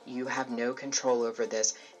 You have no control over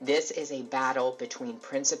this. This is a battle between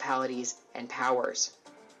principalities and powers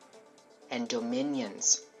and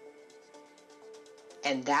dominions.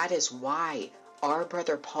 And that is why our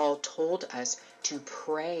brother Paul told us to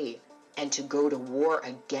pray and to go to war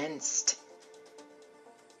against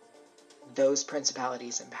those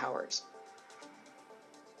principalities and powers.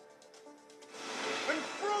 And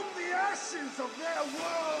from the ashes of their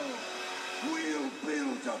world, we'll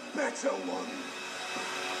build a better one.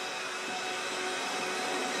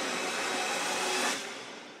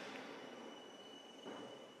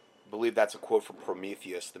 I believe that's a quote from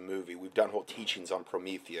Prometheus, the movie. We've done whole teachings on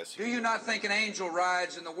Prometheus. Do you not think an angel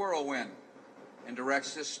rides in the whirlwind and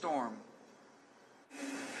directs this storm?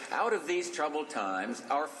 Out of these troubled times,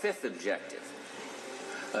 our fifth objective,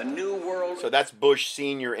 a new world. So that's Bush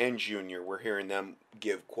Sr. and Jr. We're hearing them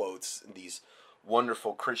give quotes, these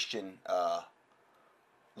wonderful Christian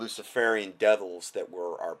Luciferian devils that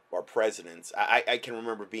were our presidents. I can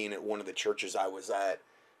remember being at one of the churches I was at,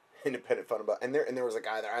 Independent Fun About, and there was a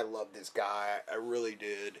guy there. I loved this guy. I really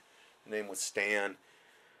did. His name was Stan.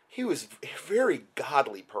 He was a very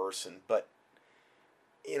godly person, but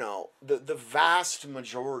you know, the vast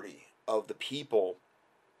majority of the people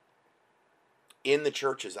in the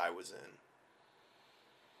churches I was in,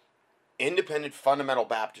 independent fundamental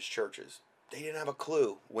Baptist churches, they didn't have a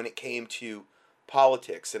clue when it came to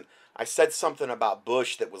politics. And I said something about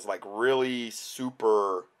Bush that was like really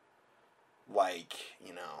super, like,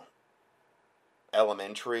 you know,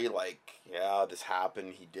 elementary, like, yeah, this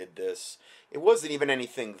happened, he did this. It wasn't even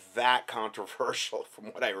anything that controversial from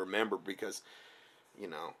what I remember, because, you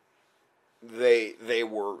know, they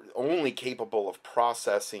were only capable of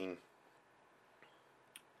processing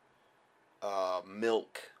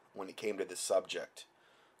milk when it came to this subject.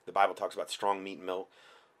 The Bible talks about strong meat and milk.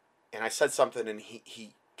 And I said something, and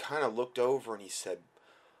he kind of looked over and he said,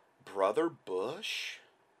 "Brother Bush?"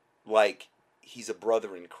 Like he's a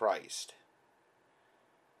brother in Christ.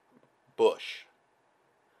 Bush.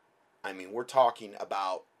 I mean, we're talking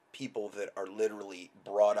about people that are literally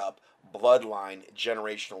brought up bloodline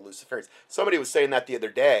generational Luciferians. Somebody was saying that the other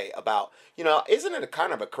day about, you know, isn't it a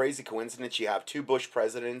kind of a crazy coincidence you have two Bush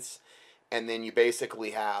presidents, and then you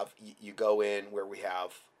basically have, you go in where we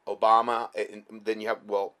have Obama, and then you have,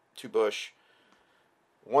 well, two Bush,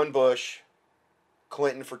 one Bush,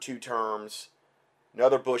 Clinton for 2 terms,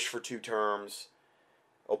 another Bush for 2 terms,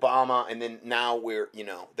 Obama, and then now we're, you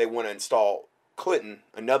know, they want to install Clinton,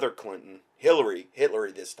 another Clinton, Hillary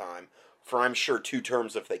this time, for I'm sure 2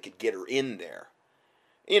 terms if they could get her in there.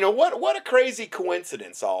 You know, what a crazy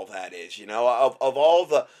coincidence all that is, you know, of all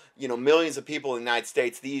the, you know, millions of people in the United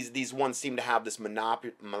States, these ones seem to have this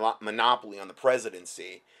monopoly on the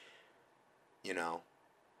presidency, you know.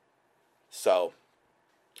 So,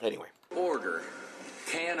 anyway. Order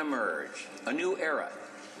can emerge, a new era,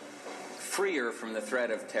 freer from the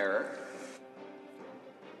threat of terror.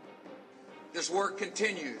 This work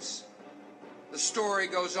continues. The story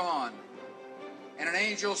goes on. And an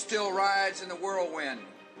angel still rides in the whirlwind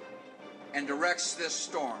and directs this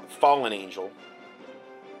storm. Fallen angel.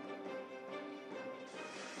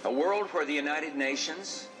 A world where the United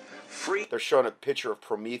Nations, free... They're showing a picture of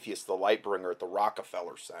Prometheus, the light bringer, at the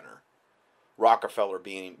Rockefeller Center. Rockefeller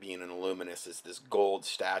being an illuminist is this gold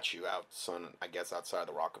statue outside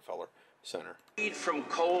the Rockefeller Center. Freed from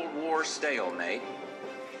Cold War stalemate,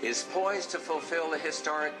 is poised to fulfill the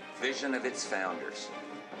historic vision of its founders.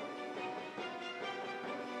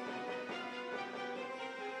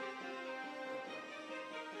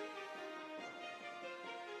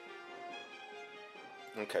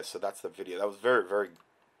 Okay, so that's the video. That was very, very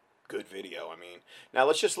good video. I mean, now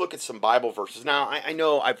let's just look at some Bible verses. Now, I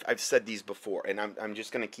know I've said these before, and I'm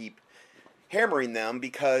just going to keep hammering them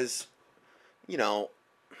because, you know,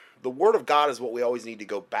 the Word of God is what we always need to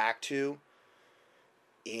go back to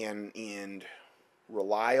and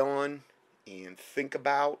rely on and think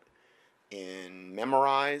about and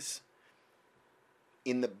memorize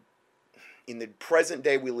in the present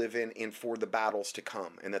day we live in and for the battles to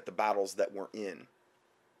come, and that the battles that we're in.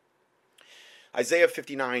 Isaiah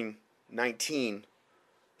 59:19,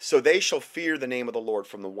 so they shall fear the name of the Lord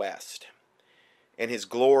from the west, and his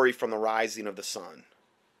glory from the rising of the sun.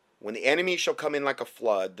 When the enemy shall come in like a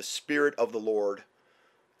flood, the Spirit of the Lord,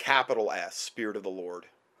 capital S, Spirit of the Lord,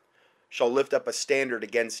 shall lift up a standard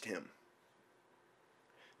against him.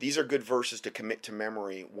 These are good verses to commit to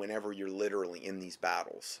memory whenever you're literally in these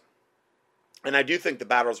battles. And I do think the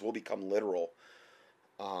battles will become literal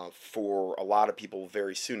for a lot of people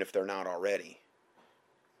very soon if they're not already.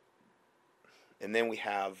 And then we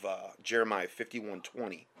have Jeremiah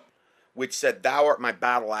 51:20, which said, "Thou art my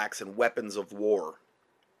battle axe and weapons of war."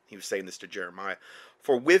 He was saying this to Jeremiah.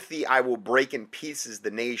 "For with thee I will break in pieces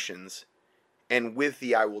the nations, and with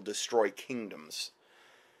thee I will destroy kingdoms."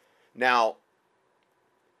 Now,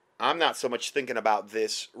 I'm not so much thinking about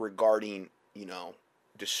this regarding, you know,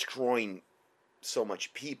 destroying so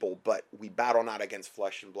much people, but we battle not against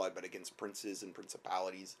flesh and blood, but against princes and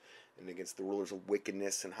principalities, and against the rulers of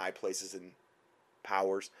wickedness in high places and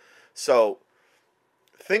powers. So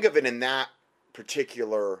think of it in that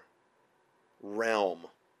particular realm,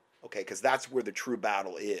 okay, because that's where the true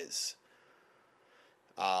battle is.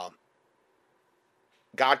 God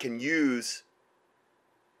can use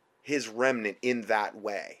his remnant in that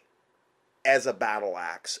way as a battle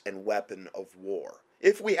axe and weapon of war,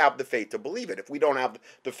 if we have the faith to believe it. If we don't have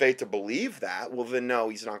the faith to believe that, well then no,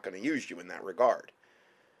 he's not going to use you in that regard.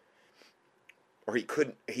 Or he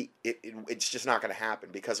couldn't, it's just not going to happen,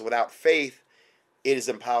 because without faith, it is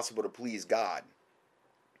impossible to please God.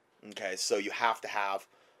 Okay, so you have to have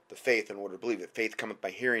the faith in order to believe it. Faith cometh by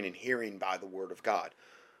hearing, and hearing by the word of God.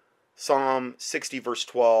 Psalm 60 verse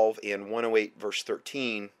 12 and 108 verse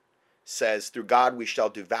 13 says, "Through God we shall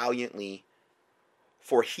do valiantly.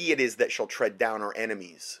 For he it is that shall tread down our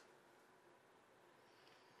enemies.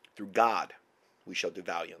 Through God we shall do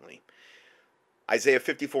valiantly. Isaiah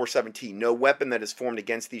 54:17. No weapon that is formed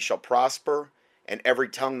against thee shall prosper, and every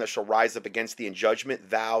tongue that shall rise up against thee in judgment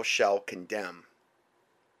thou shalt condemn.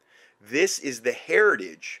 This is the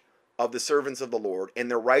heritage of the servants of the Lord, and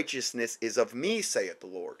their righteousness is of me, saith the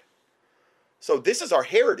Lord. So this is our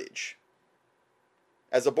heritage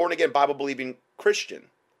as a born-again, Bible-believing Christian.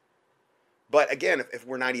 But again, if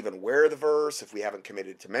we're not even aware of the verse, if we haven't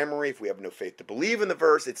committed it to memory, if we have no faith to believe in the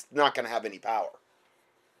verse, it's not going to have any power.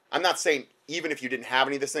 I'm not saying even if you didn't have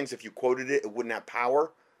any of these things, if you quoted it, it wouldn't have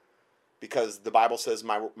power, because the Bible says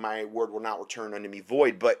my word will not return unto me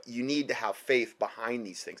void. But you need to have faith behind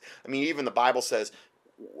these things. I mean, even the Bible says,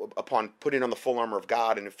 upon putting on the full armor of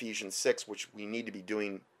God in Ephesians 6, which we need to be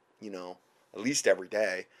doing, at least every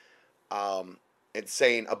day, it's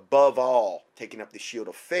saying, above all, taking up the shield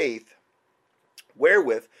of faith,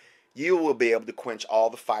 wherewith you will be able to quench all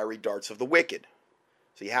the fiery darts of the wicked.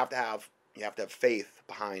 So you have to have faith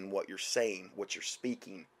behind what you're saying, what you're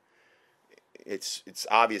speaking. It's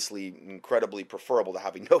obviously incredibly preferable to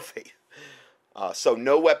having no faith. So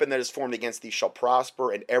no weapon that is formed against thee shall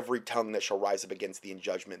prosper, and every tongue that shall rise up against thee in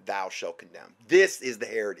judgment thou shalt condemn. This is the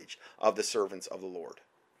heritage of the servants of the Lord.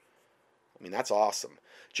 I mean, that's awesome.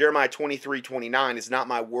 Jeremiah 23:29, is not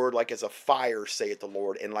my word like as a fire, saith the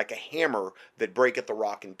Lord, and like a hammer that breaketh the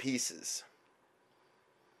rock in pieces.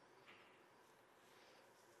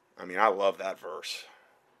 I mean, I love that verse.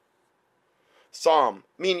 Psalm.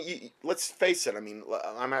 I mean, let's face it. I mean,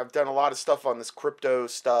 I've done a lot of stuff on this crypto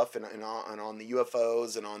stuff and on the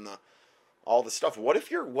UFOs and on all the stuff. What if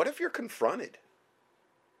you're confronted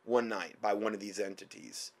one night by one of these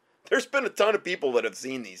entities? There's been a ton of people that have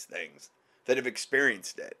seen these things, that have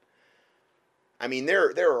experienced it. I mean,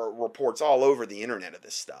 there are reports all over the internet of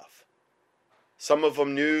this stuff. Some of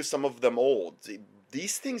them new, some of them old.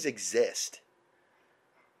 These things exist.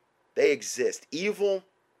 They exist. Evil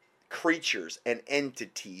creatures and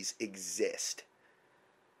entities exist.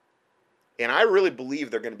 And I really believe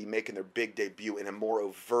they're going to be making their big debut in a more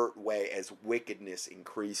overt way as wickedness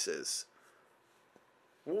increases.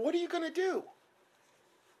 Well, what are you going to do?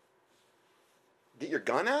 Get your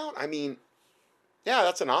gun out? I mean, yeah,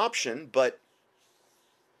 that's an option, but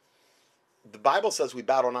the Bible says we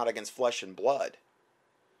battle not against flesh and blood.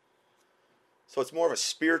 So it's more of a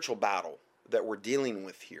spiritual battle that we're dealing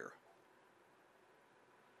with here.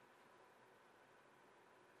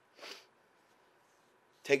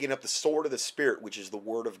 Taking up the sword of the Spirit, which is the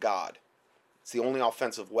Word of God. It's the only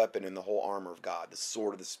offensive weapon in the whole armor of God, the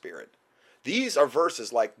sword of the Spirit. These are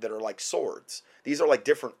verses that are like swords. These are like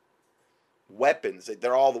different weapons.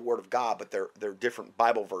 They're all the Word of God, but they're different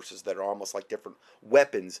Bible verses that are almost like different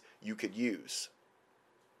weapons you could use.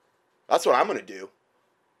 That's what I'm going to do.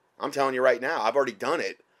 I'm telling you right now, I've already done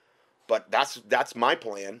it, but that's my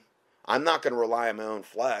plan. I'm not going to rely on my own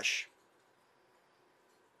flesh.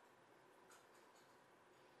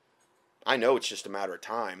 I know it's just a matter of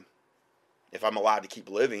time. If I'm allowed to keep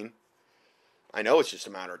living, I know it's just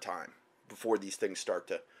a matter of time before these things start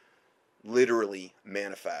to literally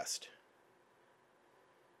manifest.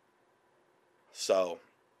 So,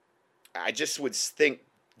 I just would think,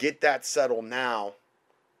 get that settled now,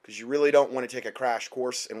 because you really don't want to take a crash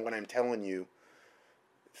course in what I'm telling you,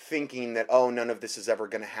 thinking that, oh, none of this is ever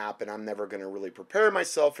going to happen. I'm never going to really prepare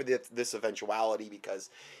myself for this eventuality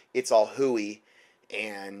because it's all hooey.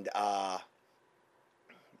 And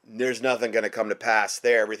there's nothing going to come to pass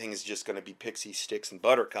there. Everything is just going to be pixie sticks and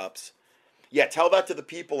buttercups. Yeah, tell that to the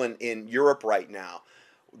people in Europe right now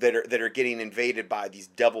that are getting invaded by these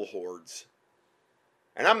devil hordes.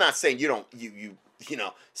 And I'm not saying you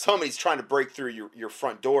know somebody's trying to break through your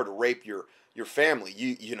front door to rape your family.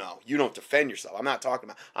 You don't defend yourself.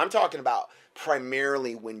 I'm talking about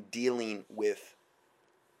primarily when dealing with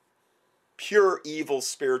pure evil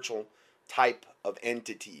spiritual type of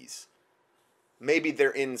entities. Maybe they're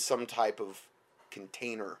in some type of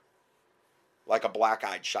container, like a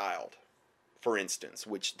black-eyed child, for instance,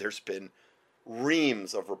 which there's been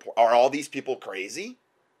reams of reports. Are all these people crazy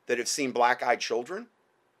that have seen black-eyed children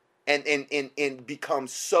and become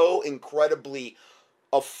so incredibly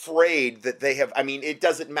afraid that they have? I mean, it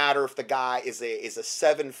doesn't matter if the guy is a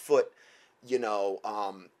 7-foot,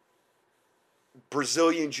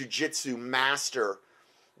 Brazilian jiu-jitsu master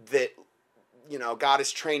that God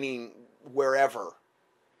is training wherever.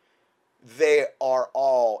 They are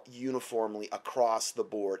all uniformly across the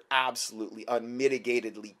board, absolutely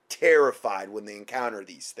unmitigatedly terrified when they encounter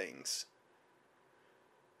these things.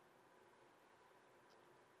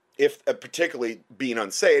 If particularly being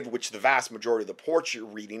unsaved, which the vast majority of the reports you're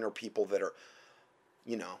reading are people that are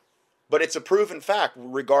you know. But it's a proven fact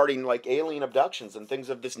regarding like alien abductions and things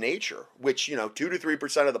of this nature, which, 2 to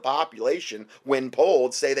 3% of the population, when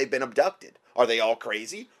polled, say they've been abducted. Are they all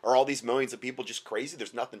crazy? Are all these millions of people just crazy?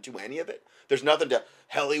 There's nothing to any of it. There's nothing to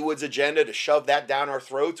Hollywood's agenda to shove that down our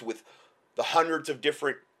throats with the hundreds of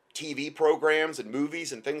different TV programs and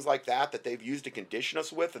movies and things like that they've used to condition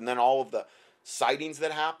us with, and then all of the sightings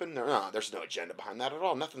that happen. No, there's no agenda behind that at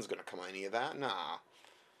all. Nothing's going to come of any of that. Nah.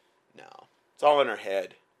 No. It's all in our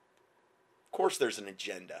head. Of course there's an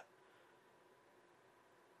agenda.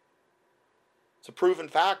 It's a proven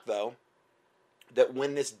fact, though, that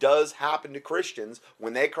when this does happen to Christians,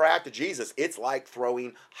 when they cry out to Jesus, it's like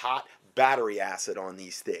throwing hot battery acid on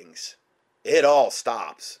these things. It all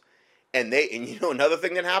stops. And another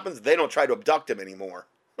thing that happens, they don't try to abduct them anymore.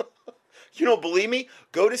 You don't believe me?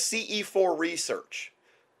 Go to CE4 research.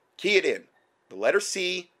 Key it in. The letter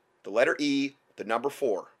C, the letter E, the number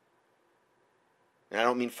 4. And I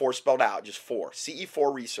don't mean 4 spelled out, just 4.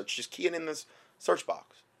 CE4 research. Just key it in this search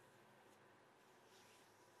box.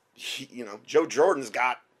 Joe Jordan's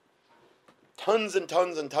got tons and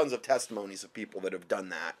tons and tons of testimonies of people that have done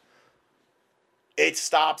that. It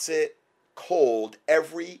stops it cold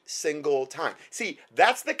every single time. See,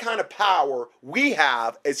 that's the kind of power we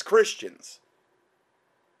have as Christians.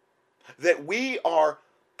 That we are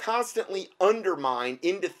constantly undermined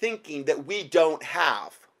into thinking that we don't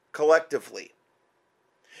have collectively.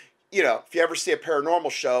 If you ever see a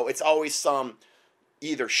paranormal show, it's always some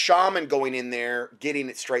either shaman going in there, getting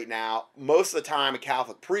it straightened out. Most of the time, a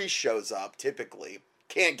Catholic priest shows up, typically.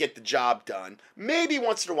 Can't get the job done. Maybe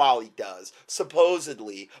once in a while he does,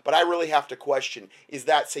 supposedly. But I really have to question, is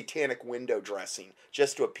that satanic window dressing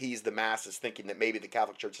just to appease the masses, thinking that maybe the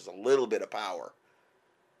Catholic Church has a little bit of power?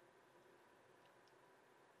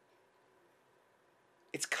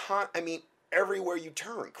 Everywhere you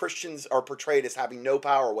turn, Christians are portrayed as having no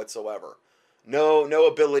power whatsoever. No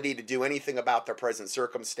ability to do anything about their present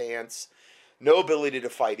circumstance. No ability to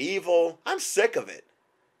fight evil. I'm sick of it.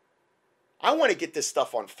 I want to get this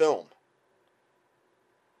stuff on film.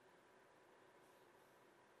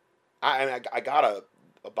 I got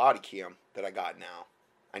a body cam that I got now.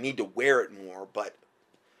 I need to wear it more, but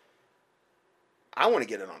I want to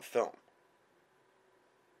get it on film.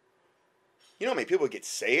 You know how many people get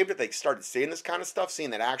saved if they started seeing this kind of stuff?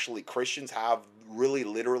 Seeing that actually Christians have really,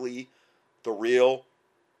 literally the real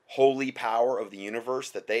holy power of the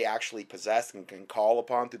universe that they actually possess and can call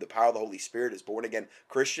upon through the power of the Holy Spirit as born again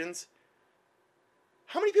Christians?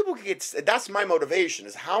 How many people could get, that's my motivation,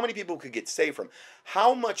 is how many people could get saved from?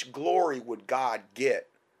 How much glory would God get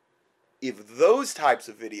if those types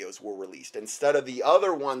of videos were released instead of the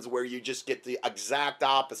other ones where you just get the exact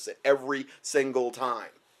opposite every single time?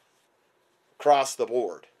 Across the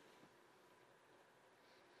board.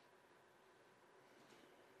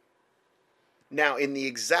 Now, in the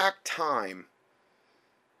exact time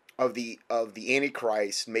of the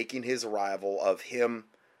Antichrist making his arrival, of him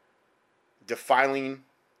defiling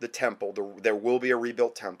the temple, there will be a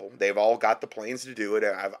rebuilt temple. They've all got the plans to do it.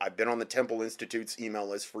 I've been on the Temple Institute's email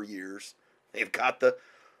list for years. They've got the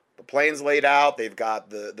plans laid out. They've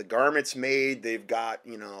got the garments made. They've got,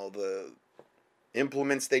 the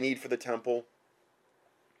implements they need for the temple.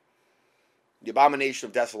 The abomination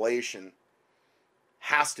of desolation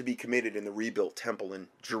has to be committed in the rebuilt temple in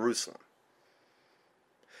Jerusalem.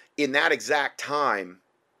 In that exact time,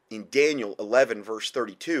 in Daniel 11, verse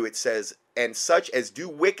 32, it says, "And such as do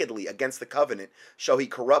wickedly against the covenant shall he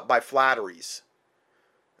corrupt by flatteries."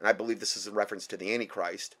 And I believe this is in reference to the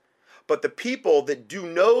Antichrist. "But the people that do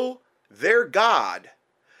know their God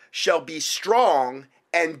shall be strong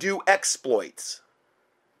and do exploits."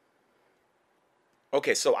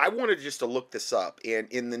 Okay, so I wanted just to look this up, and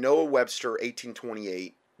in the Noah Webster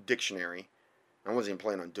 1828 dictionary, I wasn't even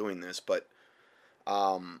planning on doing this, but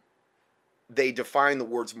they define the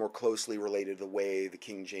words more closely related to the way the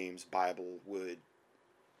King James Bible would,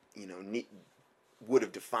 would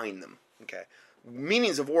have defined them. Okay,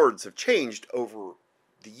 meanings of words have changed over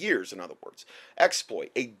the years. In other words,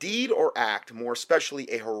 exploit, a deed or act, more especially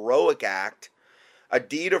a heroic act, a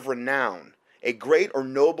deed of renown, a great or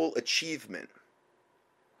noble achievement.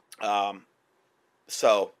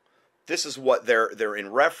 So this is what they're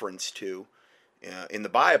in reference to in the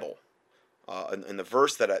Bible, in the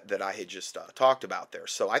verse that I had just talked about there.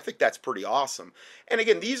 So I think that's pretty awesome. And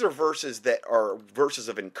again, these are verses that are verses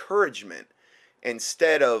of encouragement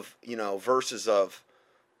instead of verses of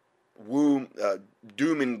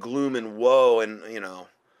doom and gloom and woe, and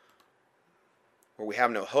where we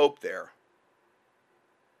have no hope there.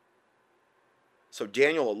 So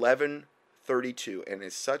Daniel 11:32, "And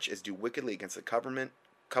as such as do wickedly against the covenant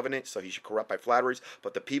covenant, so he should corrupt by flatteries.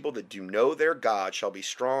 But the people that do know their God shall be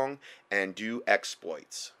strong and do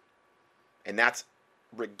exploits. And that's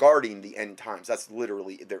regarding the end times. That's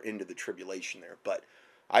literally their end of the tribulation there. But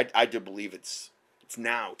I do believe it's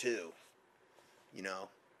now too. You know.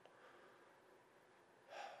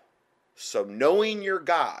 So knowing your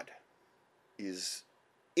God is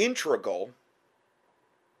integral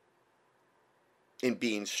in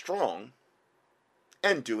being strong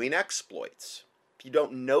and doing exploits. If you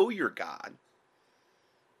don't know your God,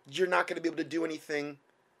 you're not going to be able to do anything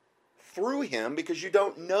through him because you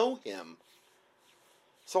don't know him.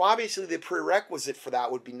 So obviously the prerequisite for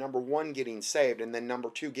that would be number one, getting saved, and then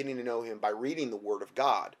number two, getting to know him by reading the Word of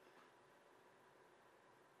God.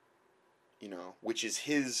 You know, which is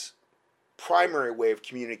his primary way of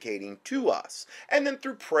communicating to us. And then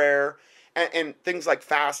through prayer and things like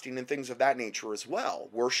fasting and things of that nature as well.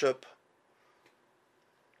 Worship.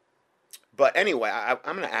 But anyway,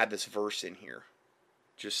 I'm going to add this verse in here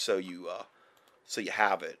just so you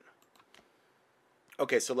have it.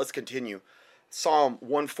 Okay, so let's continue. Psalm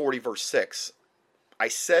 140 verse 6. I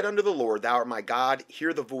said unto the Lord, thou art my God,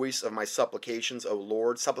 hear the voice of my supplications, O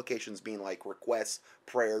Lord. Supplications being like requests,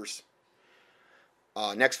 prayers.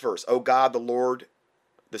 Next verse. O God, the Lord,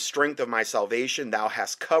 the strength of my salvation, thou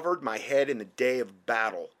hast covered my head in the day of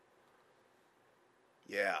battle.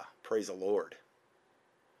 Yeah, praise the Lord.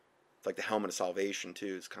 It's like the helmet of salvation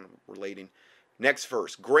too. It's kind of relating. Next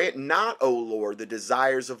verse. Grant not, O Lord, the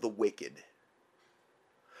desires of the wicked.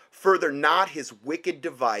 Further not his wicked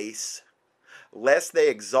device, lest they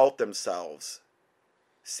exalt themselves.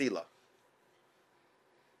 Selah.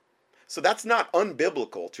 So that's not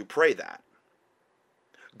unbiblical to pray that.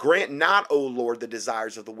 Grant not, O Lord, the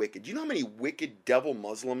desires of the wicked. Do you know how many wicked devil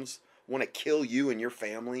Muslims want to kill you and your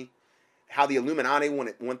family? How the Illuminati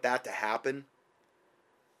want that to happen?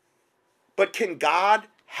 But can God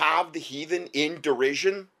have the heathen in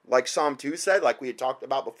derision, like Psalm 2 said, like we had talked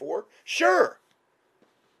about before? Sure.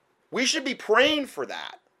 We should be praying for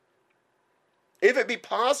that. If it be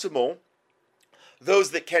possible,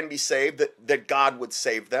 those that can be saved, that God would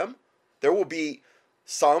save them. There will be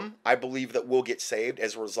some, I believe, that will get saved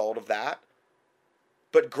as a result of that.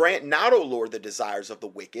 But grant not, O Lord, the desires of the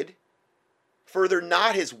wicked. Further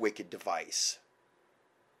not his wicked device,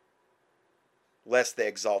 lest they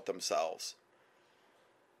exalt themselves.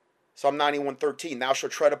 Psalm 91:13. Thou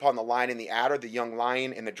shalt tread upon the lion and the adder, the young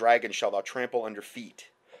lion and the dragon shalt thou trample under feet.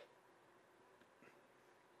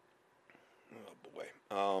 Oh boy.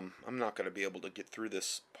 I'm not going to be able to get through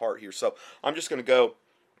this part here. So I'm just going to go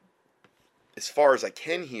as far as I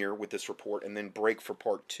can here with this report and then break for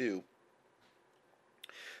part 2.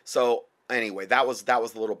 So anyway, that was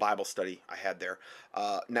the little Bible study I had there.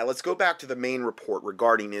 Now let's go back to the main report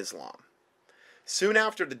regarding Islam. Soon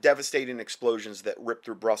after the devastating explosions that ripped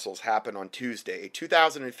through Brussels happened on Tuesday, a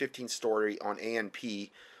 2015 story on ANP,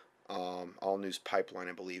 All News Pipeline,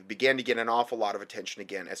 I believe, began to get an awful lot of attention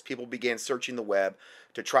again as people began searching the web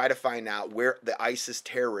to try to find out where the ISIS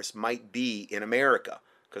terrorists might be in America.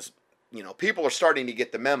 Because, you know, people are starting to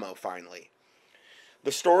get the memo finally.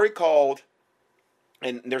 The story called,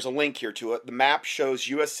 and there's a link here to it, the map shows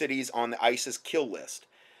U.S. cities on the ISIS kill list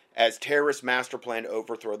as terrorist master plan to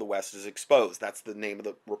overthrow the West is exposed. That's the name of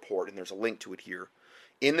the report, and there's a link to it here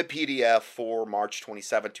in the PDF for March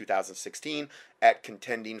 27, 2016 at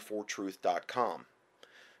contendingfortruth.com.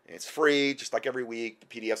 And it's free, just like every week. The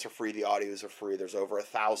PDFs are free, the audios are free. There's over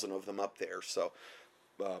 1,000 of them up there, so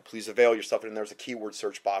please avail yourself. And there's a keyword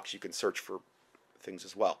search box. You can search for things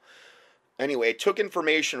as well. Anyway, it took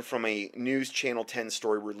information from a News Channel 10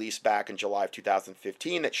 story released back in July of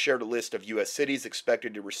 2015 that shared a list of U.S. cities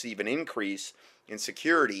expected to receive an increase in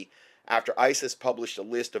security after ISIS published a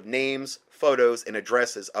list of names, photos, and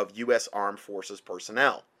addresses of U.S. Armed Forces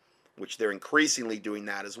personnel, which they're increasingly doing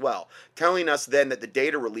that as well, telling us then that the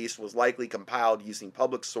data released was likely compiled using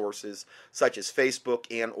public sources such as Facebook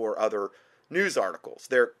and or other news articles.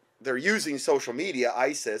 They're using social media,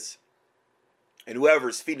 ISIS, and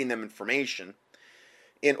whoever's feeding them information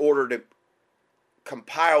in order to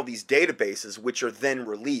compile these databases, which are then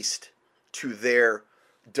released to their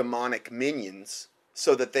demonic minions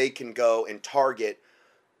so that they can go and target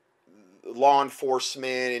law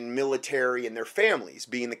enforcement and military and their families,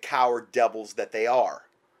 being the coward devils that they are.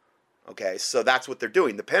 Okay, so that's what they're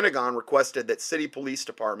doing. The Pentagon requested that city police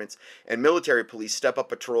departments and military police step up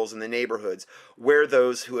patrols in the neighborhoods where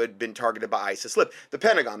those who had been targeted by ISIS lived. The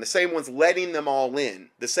Pentagon, the same ones letting them all in,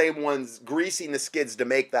 the same ones greasing the skids to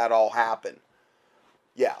make that all happen.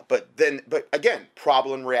 Yeah, but again,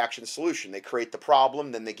 problem, reaction, solution. They create the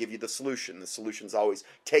problem, then they give you the solution. The solution's always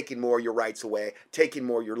taking more of your rights away, taking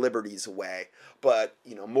more of your liberties away. But,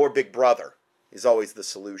 more Big Brother is always the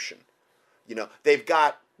solution. They've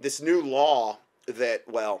got this new law that,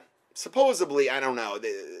 well, supposedly, I don't know,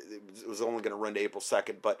 it was only going to run to April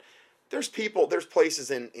 2nd, but there's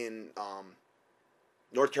places in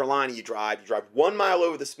North Carolina you drive 1 mile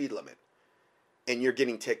over the speed limit, and you're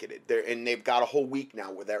getting ticketed. And they've got a whole week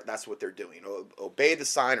now where that's what they're doing. Obey the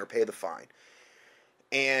sign or pay the fine.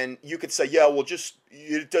 And you could say, yeah, well,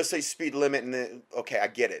 it does say speed limit, and okay, I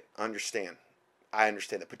get it. I understand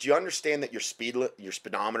that. But do you understand that your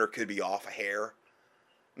speedometer could be off a hair?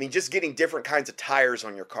 I mean, just getting different kinds of tires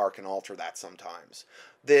on your car can alter that sometimes.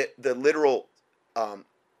 The literal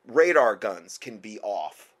radar guns can be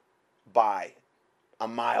off by a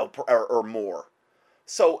mile or more.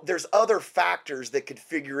 So there's other factors that could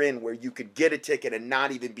figure in where you could get a ticket and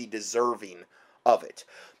not even be deserving of it.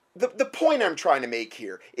 The point I'm trying to make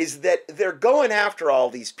here is that they're going after all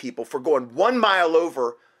these people for going 1 mile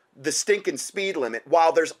over the stinking speed limit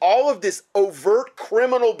while there's all of this overt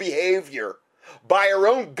criminal behavior by our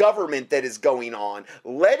own government that is going on,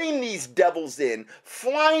 letting these devils in,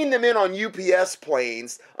 flying them in on UPS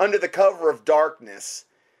planes under the cover of darkness,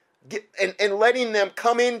 and letting them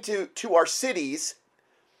come into our cities,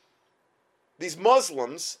 these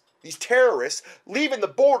Muslims, these terrorists, leaving the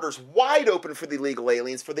borders wide open for the illegal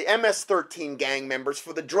aliens, for the MS-13 gang members,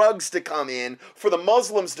 for the drugs to come in, for the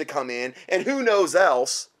Muslims to come in, and who knows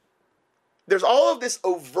else. There's all of this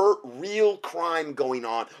overt, real crime going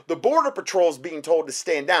on. The Border Patrol is being told to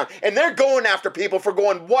stand down, and they're going after people for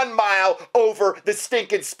going 1 mile over the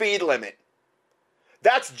stinking speed limit.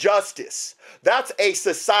 That's justice. That's a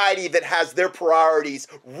society that has their priorities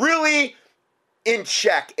really in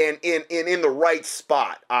check and in the right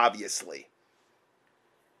spot, obviously.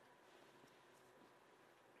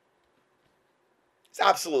 It's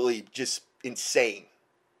absolutely just insane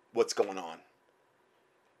what's going on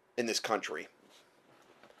in this country.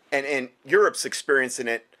 And Europe's experiencing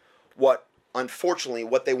it, unfortunately,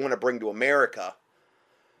 what they want to bring to America,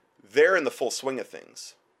 they're in the full swing of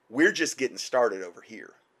things. We're just getting started over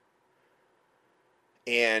here.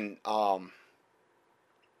 And,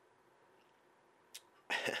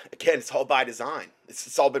 again, it's all by design.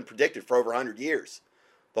 It's all been predicted for over 100 years.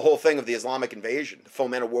 The whole thing of the Islamic invasion, the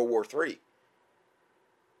foment of World War III.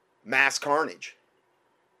 Mass carnage.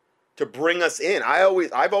 To bring us in.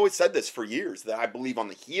 I've always said this for years, that I believe on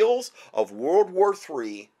the heels of World War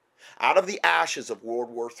III, out of the ashes of World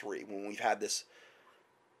War III, when we've had this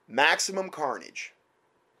maximum carnage,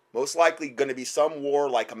 most likely going to be some war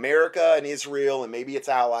like America and Israel and maybe its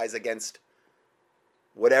allies against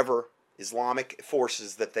whatever Islamic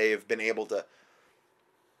forces that they have been able to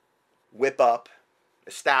whip up,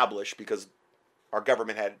 establish, because our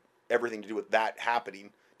government had everything to do with that happening,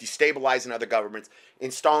 destabilizing other governments,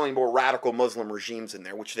 installing more radical Muslim regimes in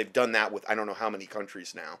there, which they've done that with I don't know how many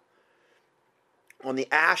countries now. On the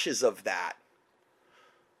ashes of that,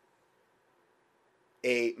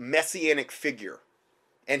 a messianic figure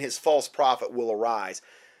and his false prophet will arise,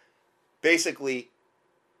 basically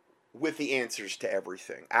with the answers to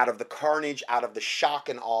everything. Out of the carnage, out of the shock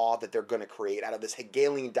and awe that they're going to create, out of this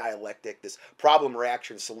Hegelian dialectic, this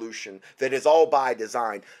problem-reaction solution that is all by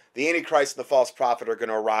design, the Antichrist and the false prophet are going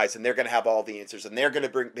to arise, and they're going to have all the answers, and they're going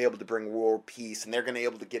to be able to bring world peace, and they're going to be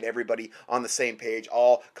able to get everybody on the same page,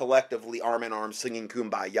 all collectively arm in arm singing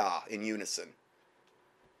Kumbaya in unison.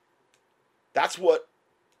 That's what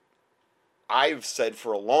I've said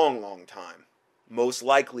for a long, long time. Most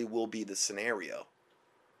likely will be the scenario.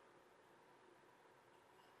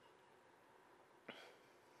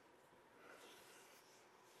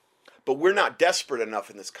 But we're not desperate enough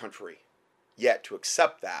in this country yet to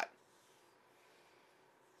accept that.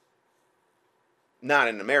 Not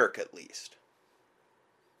in America, at least.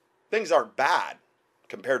 Things aren't bad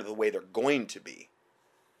compared to the way they're going to be.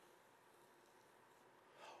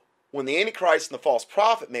 When the Antichrist and the false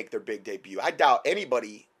prophet make their big debut, I doubt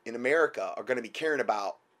anybody in America are going to be caring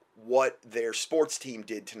about what their sports team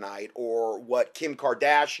did tonight, or what Kim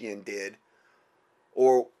Kardashian did,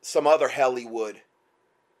 or some other Hollywood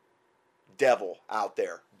devil out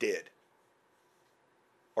there did,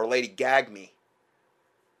 or Lady Gagme.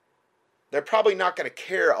 They're probably not going to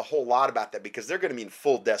care a whole lot about that, because they're going to be in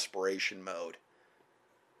full desperation mode.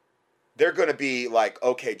 They're going to be like,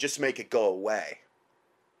 okay, just make it go away.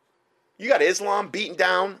 You got Islam beating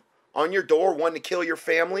down on your door, wanting to kill your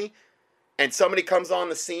family, and somebody comes on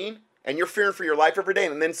the scene, and you're fearing for your life every day,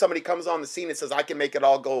 and then somebody comes on the scene and says, I can make it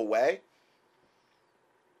all go away.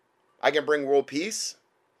 I can bring world peace.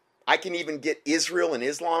 I can even get Israel and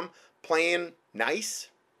Islam playing nice.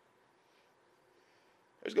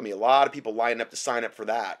 There's going to be a lot of people lining up to sign up for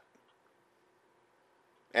that.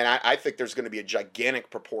 And I think there's going to be a gigantic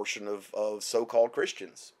proportion of so-called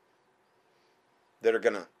Christians that are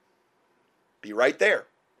going to be right there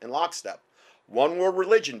in lockstep. One world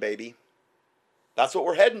religion, baby. That's what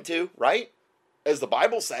we're heading to, right? As the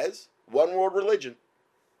Bible says, one world religion.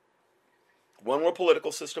 One world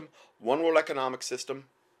political system, one world economic system.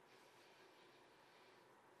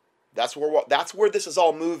 That's where this is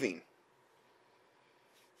all moving.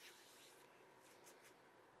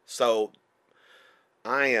 So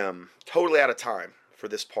I am totally out of time for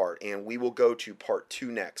this part, and we will go to part 2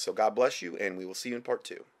 next. So God bless you, and we will see you in part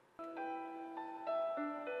 2.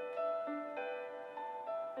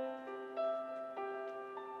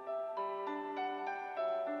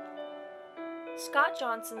 Scott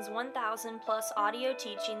Johnson's 1,000 plus audio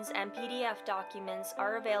teachings and PDF documents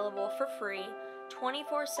are available for free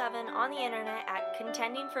 24/7 on the internet at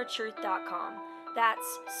contendingfortruth.com.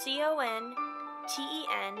 That's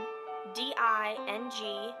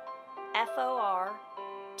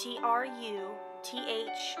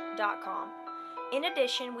CONTENDINGFORTRUTH.com. In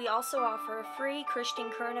addition, we also offer a free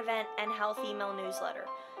Christian current event and health email newsletter.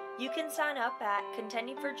 You can sign up at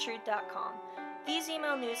contendingfortruth.com. These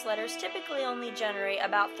email newsletters typically only generate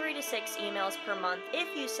about 3 to 6 emails per month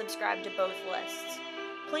if you subscribe to both lists.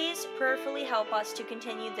 Please prayerfully help us to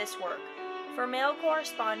continue this work. For mail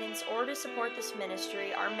correspondence or to support this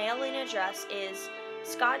ministry, our mailing address is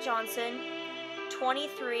Scott Johnson,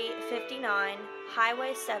 2359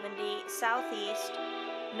 Highway 70 Southeast,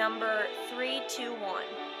 number 321,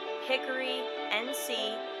 Hickory,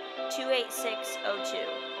 NC 28602.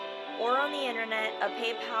 Or on the internet, a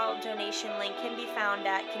PayPal donation link can be found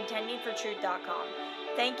at contendingfortruth.com.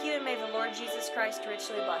 Thank you, and may the Lord Jesus Christ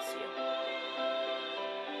richly bless you.